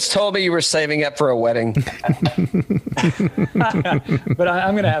you just told me you were saving up for a wedding. But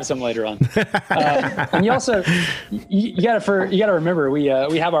I'm going to have some later on. And you also, you got to remember, we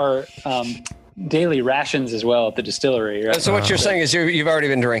have our, daily rations as well at the distillery. Right? So what you're saying is you've already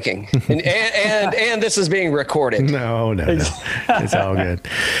been drinking and this is being recorded. No. It's all good.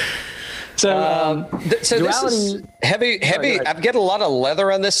 So, so this is heavy. I get a lot of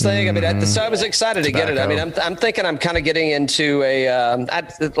leather on this thing. I mean, so I was excited to get it. I mean, I'm thinking I'm kind of getting into not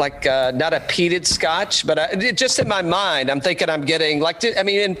a peated Scotch, but just in my mind, I'm thinking I'm getting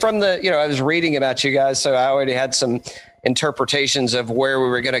and from the, I was reading about you guys, so I already had some interpretations of where we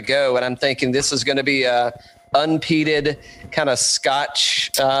were going to go, and I'm thinking this is going to be a unpeated kind of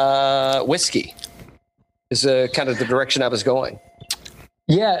Scotch whiskey. Is kind of the direction I was going.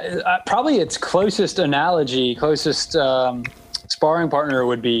 Yeah, probably its closest analogy, sparring partner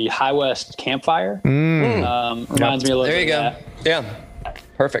would be High West Campfire. Reminds me a little bit of that. There you go. Yeah,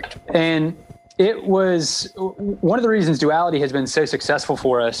 perfect. And it was one of the reasons Duality has been so successful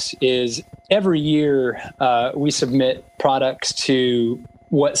for us is every year we submit products to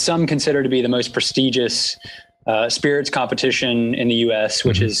what some consider to be the most prestigious spirits competition in the U.S.,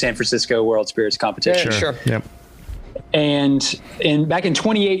 which is San Francisco World Spirits Competition. Sure. Yep. And back in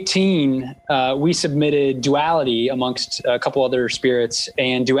 2018, we submitted Duality amongst a couple other spirits,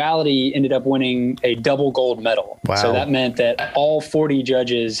 and Duality ended up winning a double gold medal. Wow. So that meant that all 40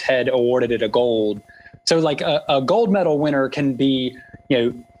 judges had awarded it a gold. So like a gold medal winner can be,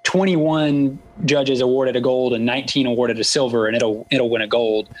 21 judges awarded a gold and 19 awarded a silver, and it'll win a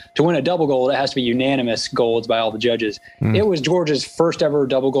gold. To win a double gold, it has to be unanimous golds by all the judges. It was George's first ever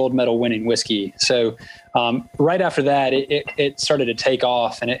double gold medal winning whiskey. So right after that, it started to take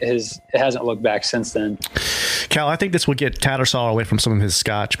off, and it hasn't looked back since then. Cal, I think this will get Tattersall away from some of his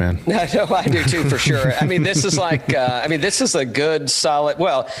Scotch, man. No, I do too, for sure. I mean, this is this is a good, solid.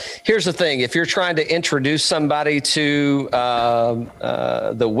 Well, here's the thing: if you're trying to introduce somebody to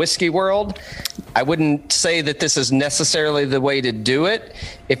the whiskey world, I wouldn't say that this is necessarily the way to do it.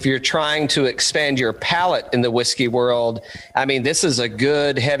 If you're trying to expand your palate in the whiskey world, I mean, this is a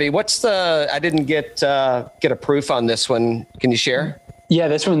good heavy. I didn't get a proof on this one. Can you share? Yeah,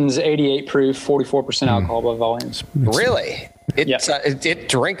 this one's 88 proof, 44% alcohol by volume. Really? It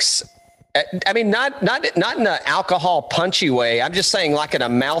drinks. I mean, not in an alcohol punchy way. I'm just saying, like in a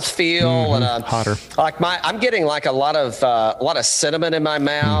mouthfeel and hotter. I'm getting like a lot of cinnamon in my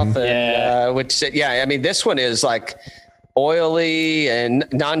mouth, I mean, this one is like oily and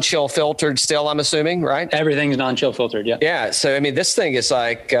non-chill filtered still, I'm assuming, right? Everything's non-chill filtered. Yeah. Yeah. So, I mean, this thing is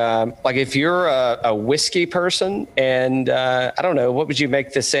like if you're a whiskey person and I don't know, what would you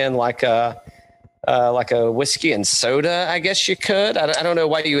make this in? Like a whiskey and soda, I guess you could. I don't know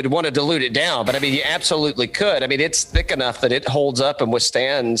why you would want to dilute it down, but I mean, you absolutely could. I mean, it's thick enough that it holds up and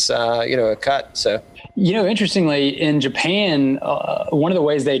withstands, a cut. So, interestingly, in Japan, one of the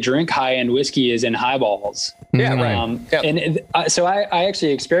ways they drink high-end whiskey is in highballs. Yeah, right. And so I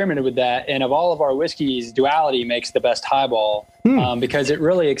actually experimented with that. And of all of our whiskeys, Duality makes the best highball because it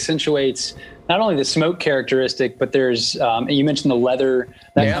really accentuates not only the smoke characteristic, but there's, you mentioned the leather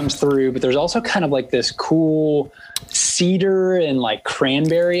that comes through, but there's also kind of like this cool cedar and like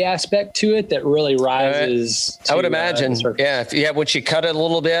cranberry aspect to it that really rises. I would imagine. Once you cut it a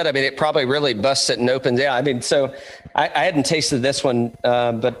little bit, I mean, it probably really busts it and opens. Yeah. I mean, so I hadn't tasted this one,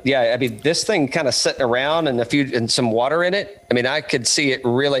 but yeah, I mean, this thing kind of sitting around and some water in it. I mean, I could see it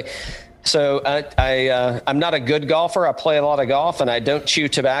really. So I'm not a good golfer. I play a lot of golf and I don't chew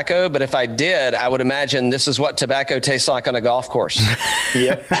tobacco, but if I did, I would imagine this is what tobacco tastes like on a golf course.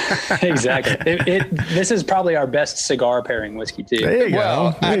 Yep, exactly. This is probably our best cigar pairing whiskey too. There you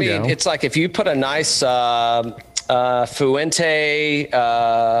well, go. There I you mean, go. it's like if you put a nice Fuente,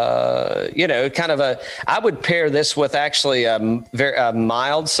 kind of I would pair this with actually a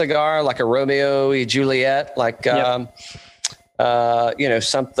mild cigar, like a Romeo y Juliet, like,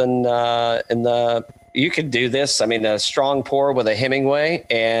 something you could do this. I mean, a strong pour with a Hemingway,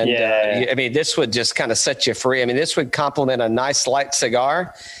 and I mean, this would just kind of set you free. I mean, this would complement a nice light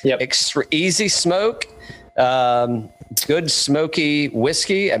cigar. Easy smoke, good smoky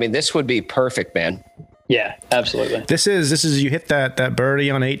whiskey. I mean, this would be perfect, man. Yeah, absolutely. This is you hit that birdie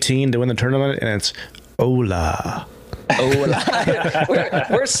on 18 to win the tournament, and it's hola. Hey,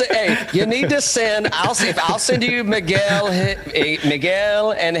 you need to send. I'll send you Miguel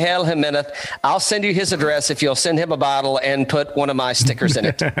and Hel Jimenez. I'll send you his address if you'll send him a bottle and put one of my stickers in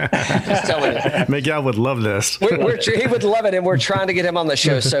it. Just telling you. Miguel would love this. He would love it, and we're trying to get him on the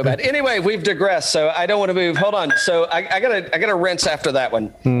show so bad. Anyway, we've digressed, so I don't want to move. Hold on. So I gotta rinse after that one.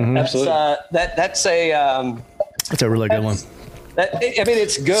 Mm-hmm. Absolutely. That's a really good one. I mean,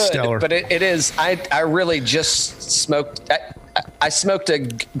 it's good, Stellar. but it is. I really just smoked. I smoked a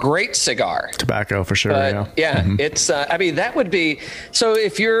great cigar. Tobacco for sure. It's. I mean, that would be. So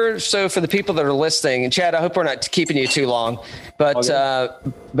for the people that are listening, and Chad, I hope we're not keeping you too long, but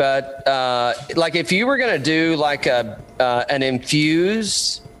like if you were going to do like an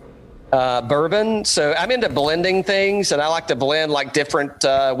infused bourbon. So I'm into blending things, and I like to blend like different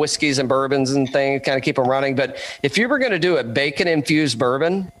whiskeys and bourbons and things, kind of keep them running. But if you were going to do a bacon infused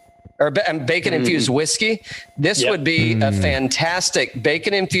bourbon or bacon infused whiskey, this would be a fantastic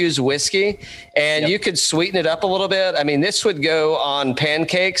bacon infused whiskey, and you could sweeten it up a little bit. I mean, this would go on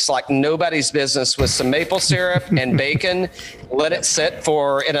pancakes like nobody's business with some maple syrup and bacon. Let it sit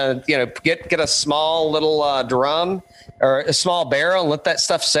get a small little drum or a small barrel and let that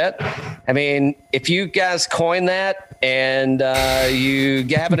stuff set. I mean, if you guys coin that and you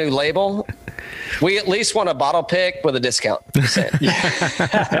have a new label, we at least want a bottle pick with a discount.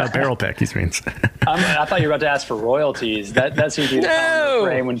 A barrel pick, he means. I thought you were about to ask for royalties. That seems to be the common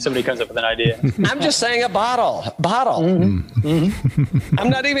refrain when somebody comes up with an idea. I'm just saying a bottle. Mm-hmm. Mm-hmm. I'm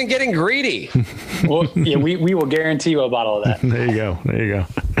not even getting greedy. Well, yeah, we will guarantee you a bottle of that. There you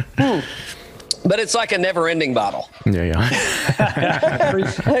go. But it's like a never-ending bottle. Yeah.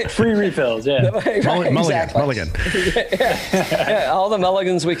 free refills. Yeah. Mulligan. All the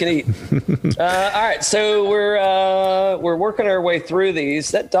mulligans we can eat. All right, so we're working our way through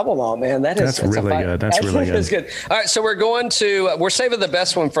these. That double malt, man, that's really good. That's really good. That's good. All right, so we're saving the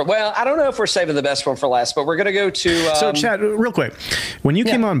best one for. Well, I don't know if we're saving the best one for last, but we're going to go to. So, Chad, real quick, when you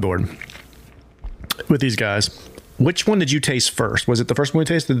came on board with these guys, which one did you taste first? Was it the first one we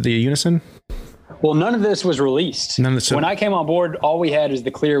tasted, the Unison? Well, none of this was released. When I came on board, all we had is the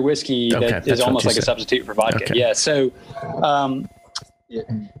clear whiskey that is almost like a substitute for vodka. Okay. Yeah. So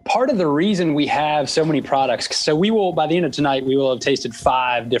part of the reason we have so many products, so we will, by the end of tonight, we will have tasted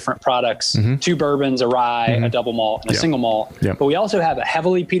 5 different products, 2 bourbons, a rye, a double malt, and a single malt. Yep. But we also have a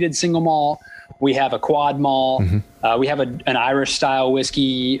heavily peated single malt. We have a quad malt. We have an Irish style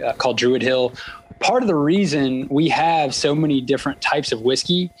whiskey called Druid Hill. Part of the reason we have so many different types of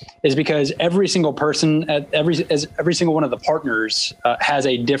whiskey is because every single person, every single one of the partners has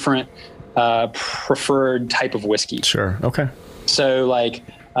a different preferred type of whiskey. Sure. Okay. So like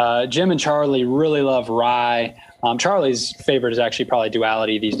Jim and Charlie really love rye. Charlie's favorite is actually probably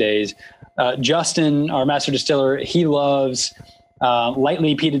Duality these days. Justin, our master distiller, he loves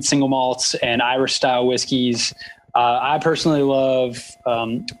lightly peated single malts and Irish style whiskeys. I personally love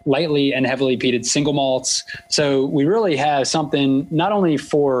lightly and heavily peated single malts. So we really have something not only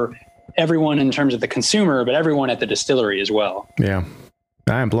for everyone in terms of the consumer, but everyone at the distillery as well. Yeah.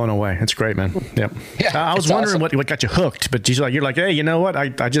 I am blown away. It's great, man. Yep. Yeah, I was wondering what got you hooked, but you're like, hey, you know what?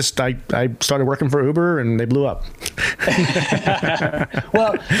 I started working for Uber and they blew up.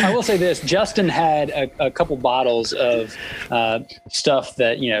 Well, I will say this. Justin had a couple bottles of stuff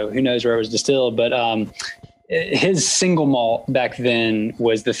that, who knows where it was distilled, but his single malt back then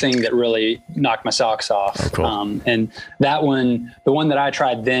was the thing that really knocked my socks off. Oh, cool. And that one, the one that I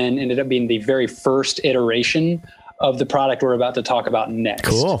tried then, ended up being the very first iteration of the product we're about to talk about next.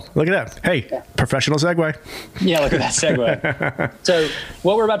 Cool. Look at that. Hey, professional segue. Yeah, look at that segue. So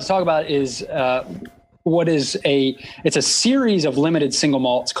what we're about to talk about is it's a series of limited single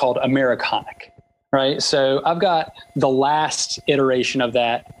malts called Americonic, right? So I've got the last iteration of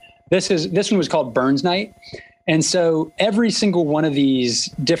that. This one was called Burns Night. And so every single one of these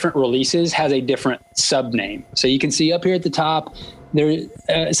different releases has a different sub name. So you can see up here at the top, there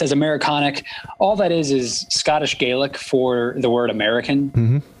it says Americonic. All that is Scottish Gaelic for the word American.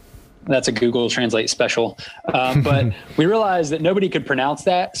 Mm-hmm. That's a Google Translate special. But we realized that nobody could pronounce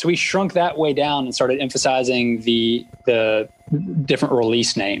that. So we shrunk that way down and started emphasizing the different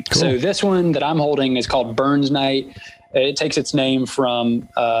release name. Cool. So this one that I'm holding is called Burns Night. It takes its name from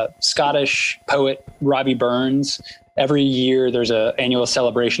Scottish poet Robbie Burns. Every year there's an annual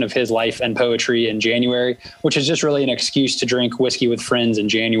celebration of his life and poetry in January, which is just really an excuse to drink whiskey with friends in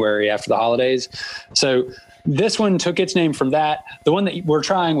January after the holidays. So this one took its name from that. The one that we're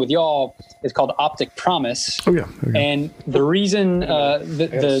trying with y'all is called Optic Promise. Oh yeah. And the reason I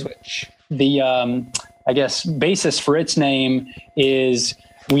guess basis for its name is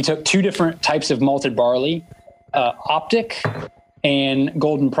we took two different types of malted barley, Optic and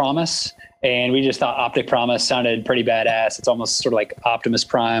Golden Promise. And we just thought Optic Promise sounded pretty badass. It's almost sort of like Optimus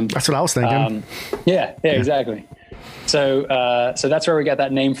Prime. That's what I was thinking. Yeah, exactly. So that's where we got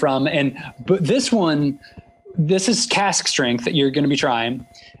that name from. But this is cask strength that you're going to be trying.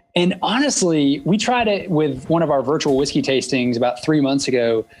 And honestly, we tried it with one of our virtual whiskey tastings about 3 months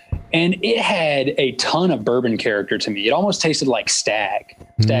ago, and it had a ton of bourbon character to me. It almost tasted like Stag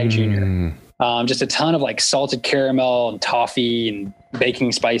Junior. Just a ton of like salted caramel and toffee and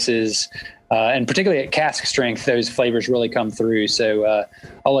baking spices. And particularly at cask strength, those flavors really come through. So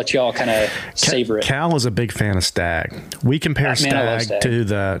I'll let y'all kind of savor it. Cal was a big fan of Stag. We compare Stag to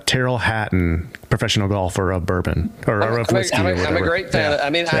the Terrell Hatton professional golfer of bourbon or of whiskey. I'm a great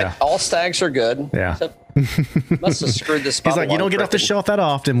fan. Yeah. All Stags are good. Yeah. Must have screwed this. He's like, you don't get off the shelf that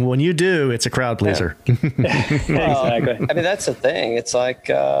often. When you do, it's a crowd pleaser. Yeah. Exactly. I mean, that's the thing. It's like,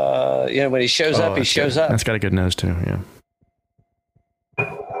 when he shows up, he shows up. That's got a good nose too. Yeah.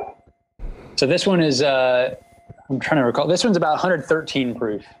 So this one is, I'm trying to recall. This one's about 113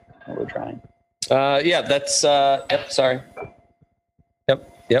 proof that we're trying. That's, sorry.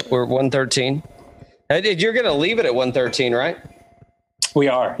 Yep. We're 113. You're going to leave it at 113, right? We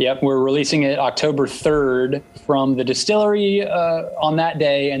are. Yep. We're releasing it October 3rd from the distillery on that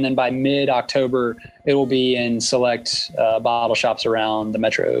day. And then by mid-October, it will be in select bottle shops around the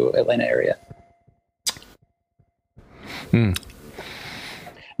metro Atlanta area.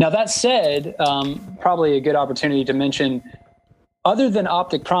 Now, that said, probably a good opportunity to mention, other than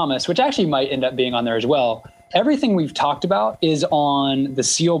Optic Promise, which actually might end up being on there as well, everything we've talked about is on the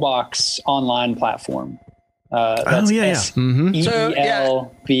Sealbox online platform. That's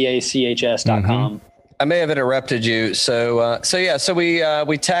SEELBACHS.com. I may have interrupted you. So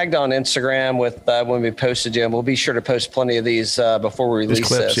we tagged on Instagram with when we posted you, and we'll be sure to post plenty of these before we release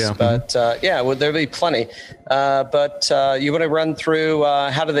clips, this. Yeah. But there'll be plenty. But you want to run through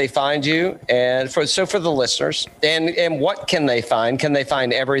how do they find you, and for the listeners, and what can they find? Can they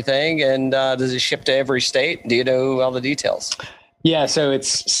find everything? And does it ship to every state? Do you know all the details? Yeah, so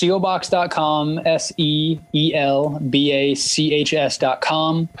it's sealbox.com,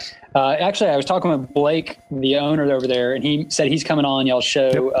 SEELBACHS.com. Actually, I was talking with Blake, the owner over there, and he said he's coming on y'all's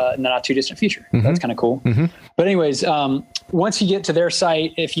show in the not too distant future. Mm-hmm. That's kind of cool. Mm-hmm. But anyways, once you get to their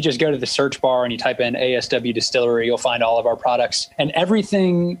site, if you just go to the search bar and you type in ASW Distillery, you'll find all of our products. And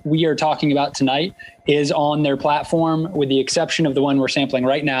everything we are talking about tonight is on their platform, with the exception of the one we're sampling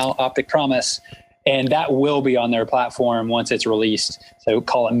right now, Optic Promise. And that will be on their platform once it's released. So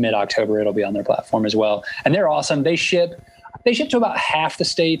call it mid-October, it'll be on their platform as well. And they're awesome. They ship to about half the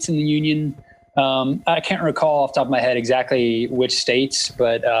states in the union. I can't recall off the top of my head exactly which states,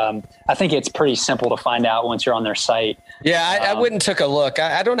 but I think it's pretty simple to find out once you're on their site. Yeah, I went and took a look.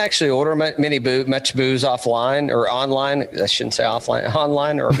 I don't actually order much booze offline or online. I shouldn't say offline,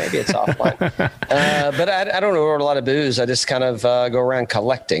 online, or maybe it's offline. But I don't order a lot of booze. I just kind of go around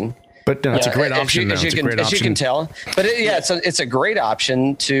collecting. But it's a great option. As you can tell. But it's a great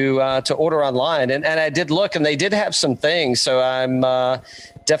option to order online. And I did look, and they did have some things. So I'm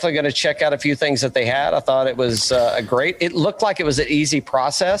definitely going to check out a few things that they had. I thought it was it looked like it was an easy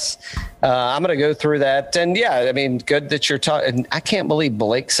process. I'm going to go through that. And yeah, I mean, good that you're talking. I can't believe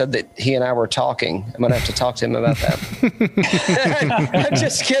Blake said that he and I were talking. I'm going to have to talk to him about that. I'm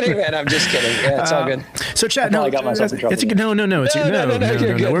just kidding, man. I'm just kidding. Yeah, it's all good. So Chad, no, got myself in trouble. No.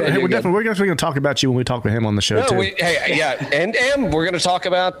 We're definitely going to talk about you when we talk with him on the show too. And we're going to talk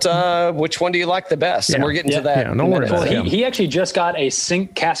about which one do you like the best, and we're getting to that. Yeah, don't worry about it. He actually just got a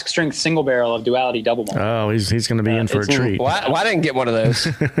cask strength single barrel of Duality double malt. Oh, he's going to be in for a treat. Well, I didn't get one of those.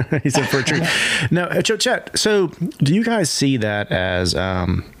 He's in for a treat. No, Chet. So, do you guys see that as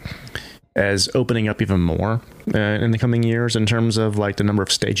opening up even more in the coming years in terms of like the number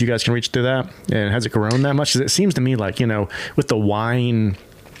of states you guys can reach through that? And has it grown that much? Because it seems to me like, with the wine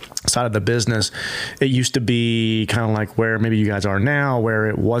side of the business, it used to be kind of like where maybe you guys are now, where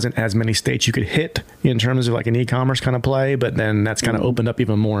it wasn't as many states you could hit in terms of like an e-commerce kind of play, but then that's kind of opened up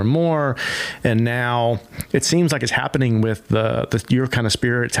even more and more. And now it seems like it's happening with your kind of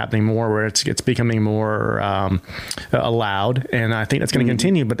spirit. It's happening more where it's becoming more allowed. And I think that's going to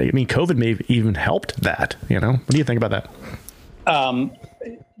continue. But I mean, COVID may have even helped that. What do you think about that?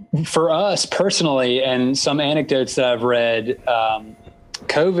 For us personally, and some anecdotes that I've read,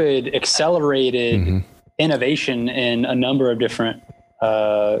 COVID accelerated innovation in a number of different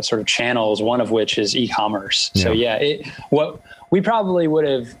sort of channels, one of which is e-commerce. Yeah. So what we probably would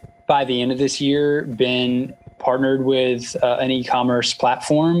have by the end of this year been partnered with an e-commerce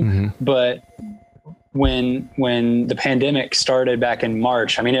platform, but when the pandemic started back in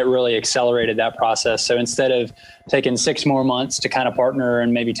March, I mean, it really accelerated that process. So instead of taking 6 more months to kind of partner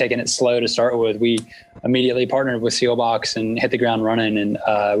and maybe taking it slow to start with, we immediately partnered with Sealbox and hit the ground running. And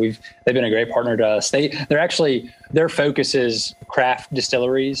they've been a great partner to us. Their focus is craft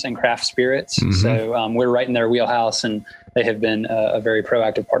distilleries and craft spirits. So we're right in their wheelhouse, and they have been a very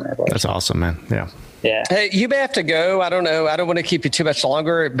proactive partner of ours. That's awesome, man. Yeah. Yeah. Hey, you may have to go. I don't know. I don't want to keep you too much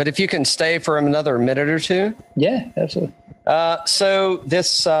longer, but if you can stay for another minute or two. Yeah, absolutely. So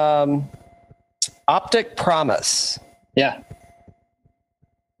this Optic Promise. Yeah.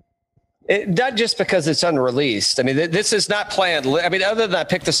 Not just because it's unreleased. I mean, this is not planned. I mean, other than I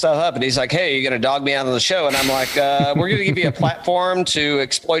picked the stuff up and he's like, hey, you're going to dog me out on the show. And I'm like, we're going to give you a platform to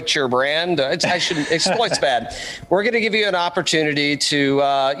exploit your brand. Exploit's bad. We're going to give you an opportunity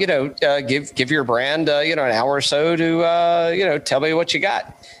to, give your brand, an hour or so to, tell me what you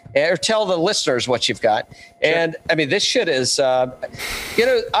got. Or tell the listeners what you've got. Sure. And I mean, this shit is,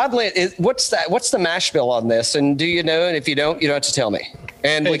 oddly, what's the mash bill on this? And do you know? And if you don't have to tell me.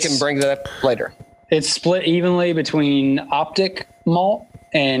 And we can bring that up later. It's split evenly between Optic malt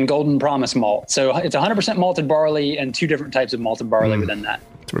and Golden Promise malt. So it's 100% malted barley and 2 different types of malted barley within that.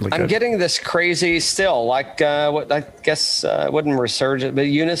 It's really good. I'm getting this crazy still, like what I guess wouldn't Resurgent, but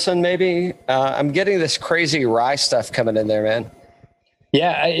Unison maybe. I'm getting this crazy rye stuff coming in there, man.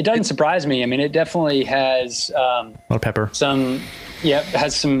 Yeah, it doesn't surprise me. I mean, it definitely has a lot of pepper.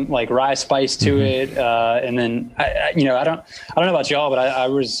 Has some like rye spice to it, and then I don't know about y'all, but I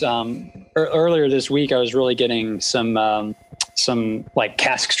was earlier this week I was really getting some like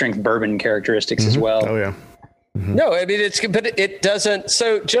cask strength bourbon characteristics as well. Oh yeah. No, I mean but it doesn't.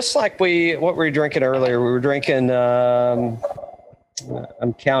 So just like what we were drinking earlier, we were drinking.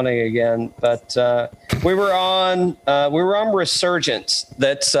 I'm counting again, but we were on Resurgence.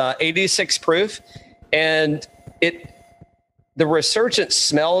 That's 86 proof, and the Resurgence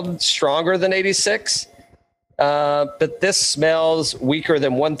smelled stronger than 86, but this smells weaker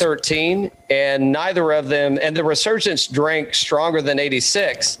than 113, and neither of them. And the Resurgence drank stronger than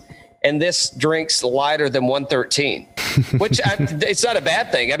 86. And this drinks lighter than 113, which it's not a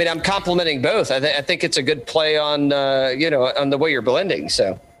bad thing. I mean, I'm complimenting both. I think it's a good play on, on the way you're blending.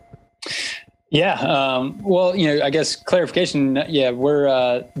 So, yeah. Well, I guess clarification. Yeah,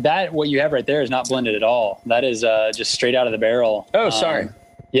 we're what you have right there is not blended at all. That is just straight out of the barrel. Oh, sorry.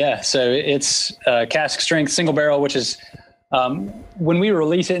 Yeah. So it's cask strength single barrel, which is. When we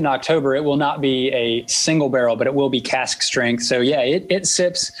release it in October, it will not be a single barrel, but it will be cask strength. So yeah, it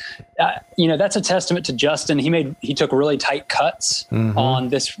sips. That's a testament to Justin. He took really tight cuts on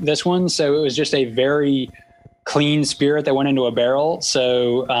this one, so it was just a very clean spirit that went into a barrel.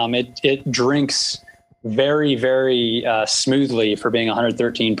 So it drinks very, very smoothly for being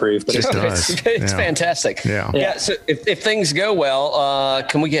 113 proof. But it's fantastic. Yeah. So if things go well,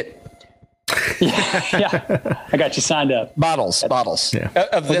 can we get Yeah. I got you signed up. Bottles. Yeah.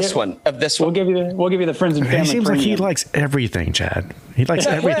 Of this one. We'll give you the friends and family. He seems premium. like he likes everything, Chad. He likes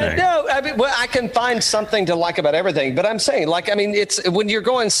everything. Well, no, I can find something to like about everything, but I'm saying, it's when you're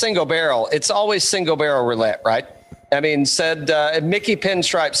going single barrel, it's always single barrel roulette, right? I mean, Mickey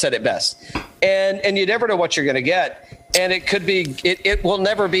Pinstripe said it best, and you never know what you're going to get. And it could be, it will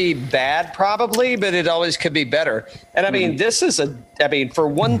never be bad probably, but it always could be better. And I mean, this is for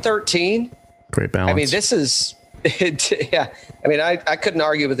 113, great balance. I mean, this is, yeah. I mean, I couldn't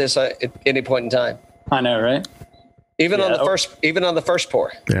argue with this at any point in time. I know, right? Even on the first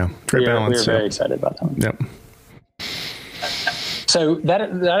pour. Yeah. Great balance. We were very excited about that one. Yep. So that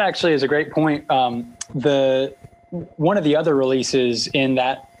actually is a great point. One of the other releases in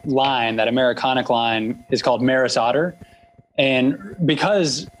that line, that Americanic line, is called Maris Otter. And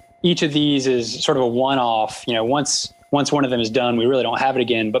because each of these is sort of a one-off, once one of them is done, we really don't have it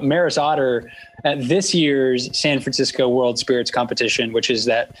again. But Maris Otter at this year's San Francisco World Spirits Competition, which is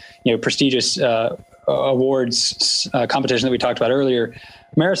that, prestigious awards competition that we talked about earlier,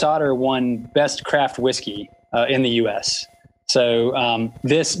 Maris Otter won Best Craft Whiskey in the U.S. So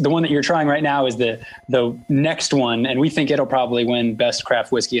the one that you're trying right now is the next one, and we think it'll probably win Best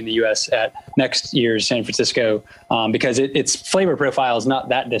Craft Whiskey in the U.S. at next year's San Francisco because its flavor profile is not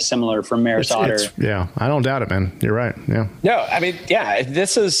that dissimilar from Maris Otter. Yeah, I don't doubt it, man. You're right. Yeah. No, I mean, yeah,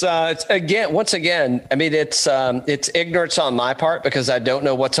 this is once again. I mean, it's ignorance on my part because I don't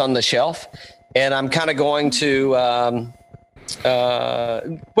know what's on the shelf, and I'm kind of going to. When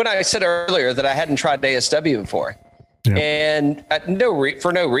I said earlier that I hadn't tried ASW before. Yeah. And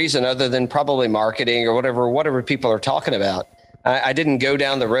for no reason other than probably marketing or whatever people are talking about. I didn't go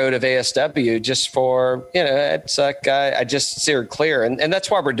down the road of ASW just for, it's like I just steered clear. And that's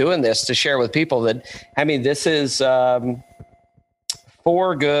why we're doing this, to share with people that, I mean, this is 4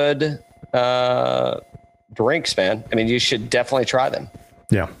 good drinks, man. I mean, you should definitely try them.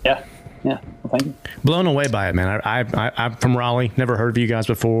 Yeah. Yeah. Yeah, well, thank you. Blown away by it, man. I'm from Raleigh. Never heard of you guys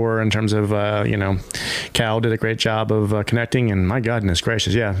before. In terms of, Cal did a great job of connecting, and my goodness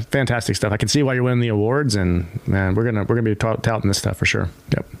gracious, yeah, fantastic stuff. I can see why you're winning the awards, and man, we're gonna be touting this stuff for sure.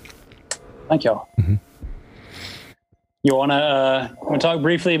 Yep. Thank y'all. Mm-hmm. You want to talk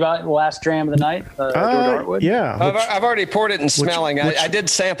briefly about the last dram of the night? George Heartwood? Yeah, I've already poured it and smelling. I did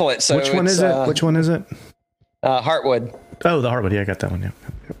sample it. So which one is it? Which one is it? Heartwood. Oh, the Heartwood. Yeah, I got that one. Yeah.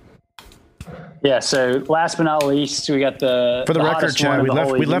 Yeah. So last but not least, we got the. For the record, Chad, we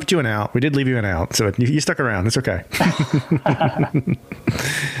left you an out. We did leave you an out, so you stuck around. It's okay.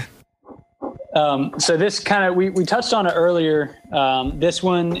 So this kind of we touched on it earlier. This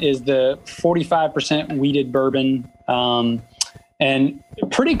one is the 45% wheated bourbon, and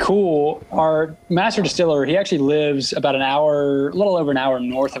pretty cool. Our master distiller, he actually lives about a little over an hour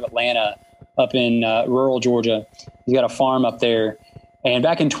north of Atlanta, up in rural Georgia. He's got a farm up there. And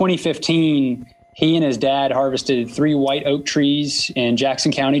back in 2015, he and his dad harvested 3 white oak trees in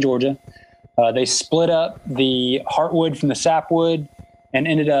Jackson County, Georgia. They split up the heartwood from the sapwood and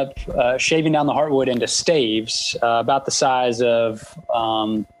ended up shaving down the heartwood into staves about the size of,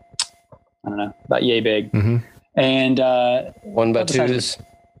 I don't know, about yay big. Mm-hmm. And 1x2s.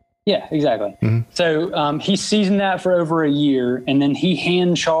 Yeah, exactly. Mm-hmm. So he seasoned that for over a year, and then he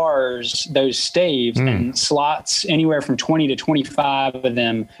hand chars those staves and slots anywhere from 20 to 25 of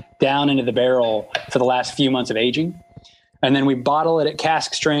them down into the barrel for the last few months of aging. And then we bottle it at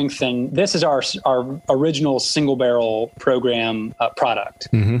cask strength, and this is our original single barrel program product.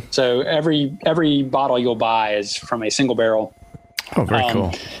 Mm-hmm. So every bottle you'll buy is from a single barrel. Oh, very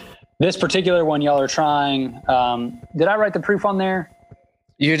cool. This particular one y'all are trying. Did I write the proof on there?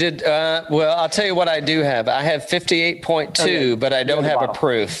 You did. Well, I'll tell you what I do have. I have 58.2, but I don't have a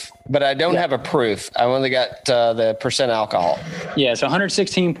proof. Have a proof. I only got the percent alcohol. Yeah, so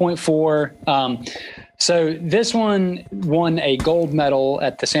 116.4. So this one won a gold medal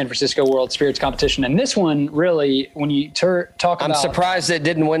at the San Francisco World Spirits Competition. And this one really, when you talk about... I'm surprised it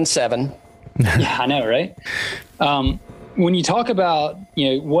didn't win 7. Yeah, I know, right? When you talk about,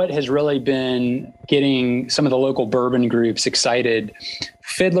 what has really been getting some of the local bourbon groups excited,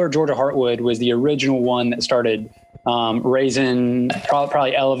 Fiddler Georgia Heartwood was the original one that started raising,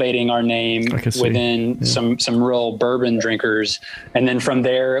 probably elevating our name within some real bourbon drinkers. And then from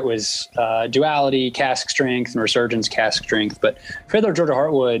there, it was Duality, Cask Strength, and Resurgence, Cask Strength. But Fiddler Georgia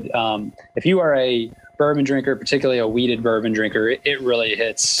Heartwood, if you are a bourbon drinker, particularly a wheated bourbon drinker, it really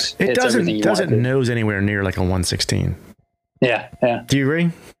hits everything you want. It doesn't nose anywhere near like a 116. Yeah. Do you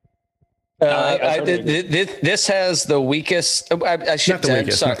agree? This has the weakest. I should. Not the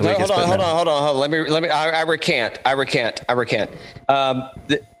weakest. Hold on. Let me. I recant.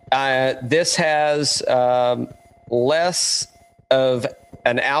 This has less of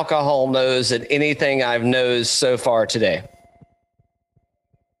an alcohol nose than anything I've nosed so far today.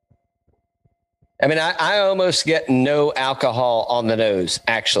 I mean, I almost get no alcohol on the nose,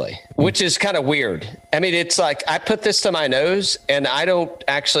 actually, which is kind of weird. I mean, it's like I put this to my nose and I don't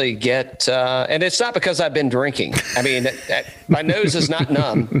actually get, and it's not because I've been drinking. I mean, my nose is not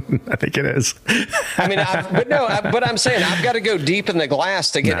numb. I think it is. I mean, but I'm saying I've got to go deep in the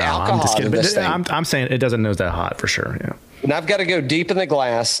glass to get alcohol out of this thing. I'm saying it doesn't nose that hot for sure. Yeah. And I've got to go deep in the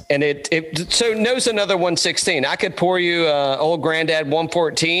glass, and so nose another 116. I could pour you Old Grandad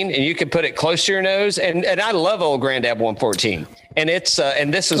 114, and you could put it close to your nose. And I love Old Grandad 114, and it's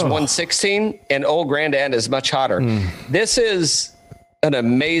and this is 116, and Old Grandad is much hotter. This is an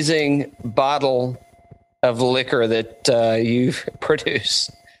amazing bottle of liquor that you produce.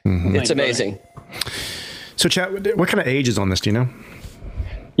 It's amazing. So, Chad, what kind of age is on this? Do you know?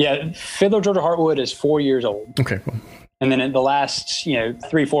 Yeah, Fiddler Georgia Heartwood is 4 years old. Okay, cool. And then in the last,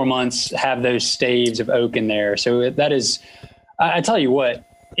 3-4 months have those staves of oak in there. So that is, I tell you what,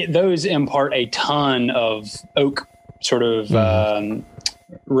 those impart a ton of oak sort of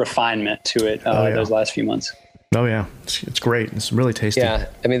refinement to it those last few months. Oh yeah, it's great. It's really tasty. Yeah,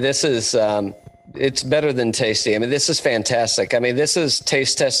 I mean, this is it's better than tasty. I mean, this is fantastic. I mean, this is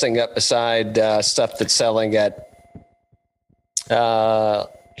taste testing up beside stuff that's selling at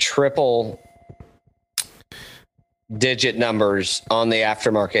triple digit numbers on the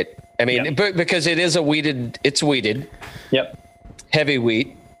aftermarket. I mean, because it's weeded. Yep. Heavy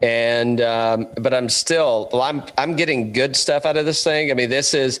wheat. And, but I'm getting good stuff out of this thing. I mean,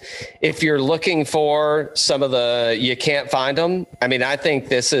 this is, if you're looking for some of you can't find them. I mean, I think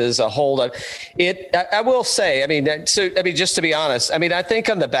this is a hold of it. I will say, just to be honest, I mean, I think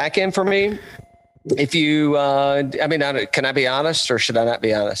on the back end for me, if you, can I be honest or should I not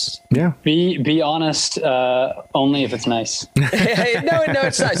be honest? Yeah. Be honest, only if it's nice. No,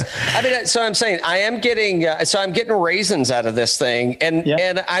 it's nice. I mean, so I'm saying I'm getting raisins out of this thing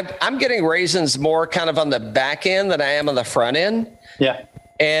and I'm getting raisins more kind of on the back end than I am on the front end. Yeah.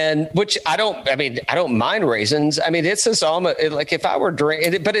 And which I don't mind raisins. I mean, it's just almost like if I were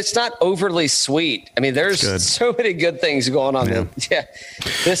drinking, but it's not overly sweet. I mean, there's so many good things going on. Yeah.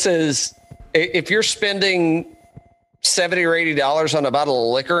 This is, if you're spending $70 or $80 on a bottle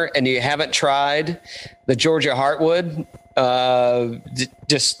of liquor and you haven't tried the Georgia Heartwood,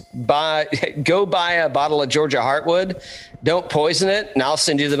 just go buy a bottle of Georgia Heartwood. Don't poison it, and I'll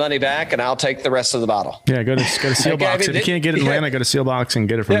send you the money back, and I'll take the rest of the bottle. Yeah, go to Sealbox. If you can't get it in Atlanta, go to Sealbox and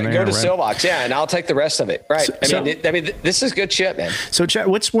get it from there. Go to Sealbox, and I'll take the rest of it. Right. This is good shit, man. So, Chad,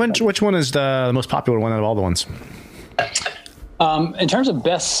 which one is the most popular one out of all the ones? In terms of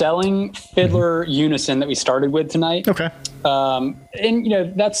best-selling, Fiddler Unison that we started with tonight. Okay.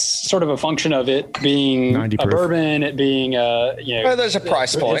 And that's sort of a function of it being a bourbon, it being there's a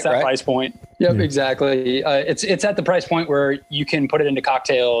price point. It's that price point. Yep, exactly. It's at the price point where you can put it into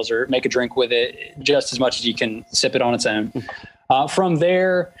cocktails or make a drink with it just as much as you can sip it on its own. From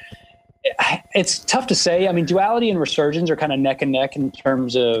there, it's tough to say. I mean, Duality and Resurgence are kind of neck and neck in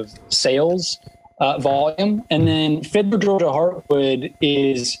terms of sales. Volume, and then Fiddler Georgia Heartwood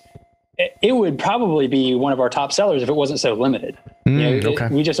it would probably be one of our top sellers if it wasn't so limited.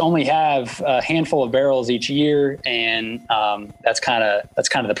 We just only have a handful of barrels each year, and that's kind of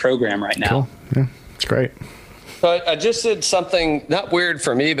the program right now. Cool. Yeah, it's great. But I just did something not weird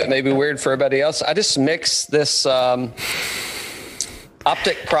for me, but maybe weird for everybody else. I just mixed this Optic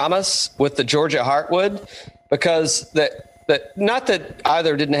Promise with the Georgia Heartwood because not that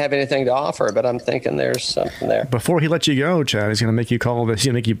either didn't have anything to offer, but I'm thinking there's something there. Before he lets you go, Chad, he's going to make you call this. He's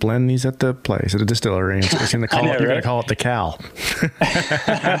going to make you blend these at the place, at the distillery. He's going to call you're going to call it the Cal.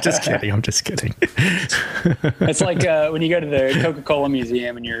 I'm just kidding. It's like when you go to the Coca-Cola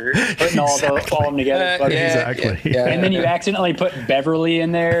Museum and you're putting all of them together. Exactly. Yeah. And then you accidentally put Beverly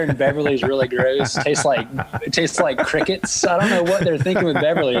in there, and Beverly's really gross. It tastes like crickets. I don't know what they're thinking with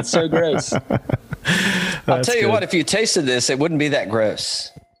Beverly. It's so gross. I'll tell you what, if you tasted this, it wouldn't be that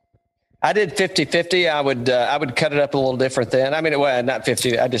gross. I did 50-50. I would cut it up a little different then. I mean, not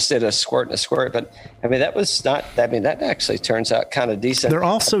 50. I just did a squirt and a squirt, but I mean, that actually turns out kind of decent. They're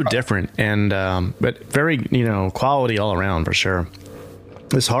all so different and, but very, quality all around for sure.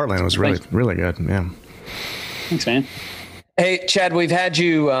 This Heartland was really, really good. Yeah. Thanks, man. Hey, Chad, we've had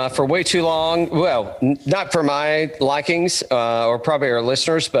you for way too long. Well, not for my likings or probably our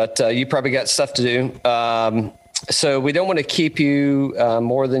listeners, but you probably got stuff to do. So we don't want to keep you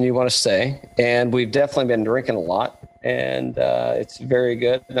more than you want to stay. And we've definitely been drinking a lot. and it's very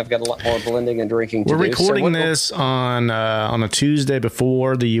good. And I've got a lot more blending and drinking to do. We're recording this on a Tuesday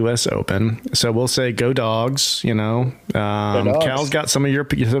before the U.S. Open, so we'll say go Dogs. You know, Cal's got some of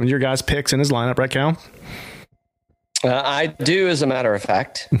your guys' picks in his lineup, right, Cal? I do, as a matter of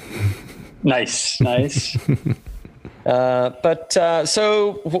fact. Nice. So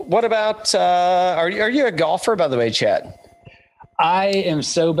what about, are you a golfer, by the way, Chad? I am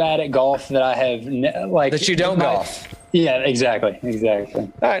so bad at golf that I have that you don't golf. Yeah, exactly.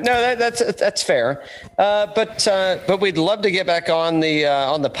 All right, no, that's fair. But we'd love to get back on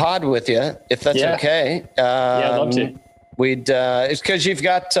the pod with you, if that's okay. I'd love to. It's because you've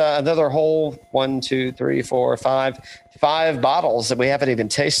got another whole 1, 2, 3, 4, 5 bottles that we haven't even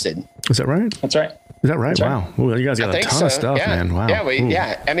tasted. Is that right? That's right. Is that right? Wow. Ooh, you guys got a ton of stuff, man. Wow.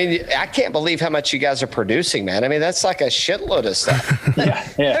 Yeah, I mean, I can't believe how much you guys are producing, man. I mean, that's like a shitload of stuff. yeah,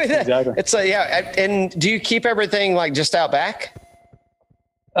 I mean, exactly. It's and do you keep everything like just out back?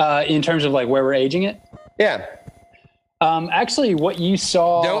 In terms of like where we're aging it? Yeah. Actually, what you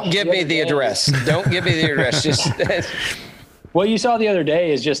saw. Don't give me the address. Don't give me the address. Just. What you saw the other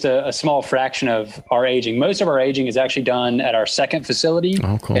day is just a small fraction of our aging. Most of our aging is actually done at our second facility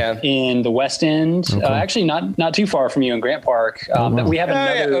in the West End. Cool. Actually, not too far from you in Grant Park. We have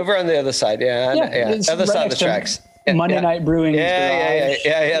another over on the other side. Yeah. Other side of the tracks. Monday Night Brewing.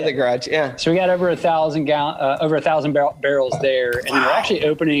 The garage. Yeah. So we got over 1,000 barrels there, and we're actually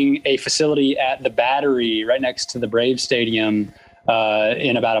opening a facility at the Battery right next to the Braves Stadium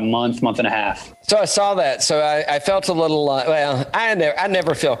in about a month and a half. So I saw that. So I felt a little, I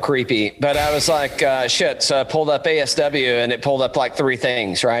never feel creepy, but I was like, shit. So I pulled up ASW and it pulled up like 3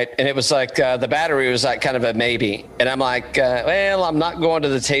 things, right? And it was like, the Battery was like kind of a maybe. And I'm like, I'm not going to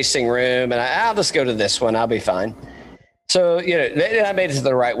the tasting room, and I'll just go to this one. I'll be fine. So, I made it to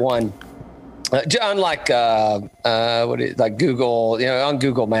the right one. Unlike like Google, on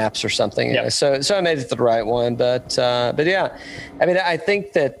Google Maps or something. Yep. So I made it to the right one, but yeah, I mean, I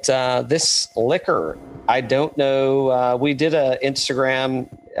think that this liquor, I don't know. We did a Instagram.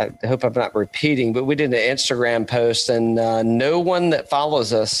 I hope I'm not repeating, but we did an Instagram post, and no one that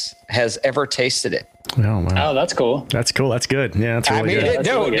follows us has ever tasted it. Oh, wow. Oh, that's cool. That's cool. That's good. Yeah, that's really good.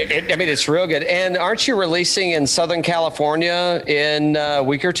 It's real good. And aren't you releasing in Southern California in a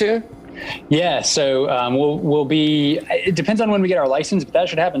week or 2? Yeah, so we'll be. It depends on when we get our license, but that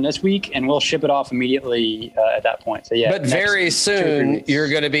should happen this week, and we'll ship it off immediately at that point. So yeah, but very soon you're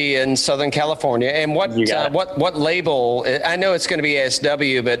going to be in Southern California. And what label? I know it's going to be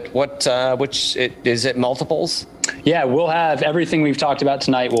ASW, but which is it? Multiples? Yeah, we'll have everything we've talked about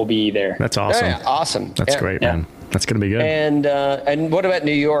tonight. Will be there. That's awesome. Yeah, awesome. That's great, man. That's going to be good. And what about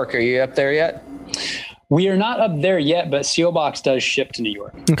New York? Are you up there yet? We are not up there yet, but Sealbox does ship to New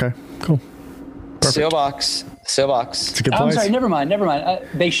York. Okay, cool. Perfect. Sealbox. It's a good place. I'm sorry, never mind.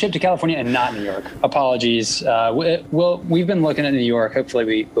 They ship to California and not New York. Apologies. We've been looking at New York. Hopefully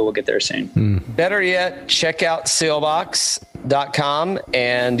we will get there soon. Better yet, check out sealbox.com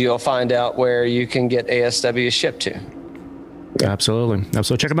and you'll find out where you can get ASW shipped to. Absolutely.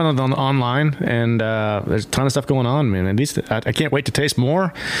 Check them out online, and there's a ton of stuff going on, man. At least I can't wait to taste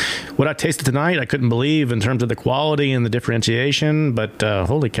more. What I tasted tonight, I couldn't believe in terms of the quality and the differentiation, but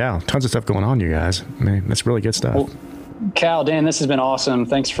holy cow, tons of stuff going on, you guys. Man, that's really good stuff. Well, Cal, Dan, this has been awesome.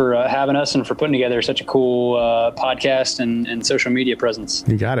 Thanks for having us and for putting together such a cool podcast and social media presence.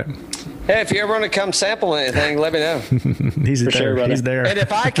 You got it. Hey, if you ever want to come sample anything, let me know. He's there. And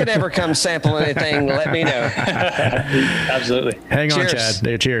if I could ever come sample anything, let me know. Absolutely. Hang on,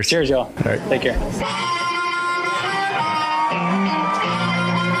 Chad. Cheers. Cheers, y'all. All right. Take care.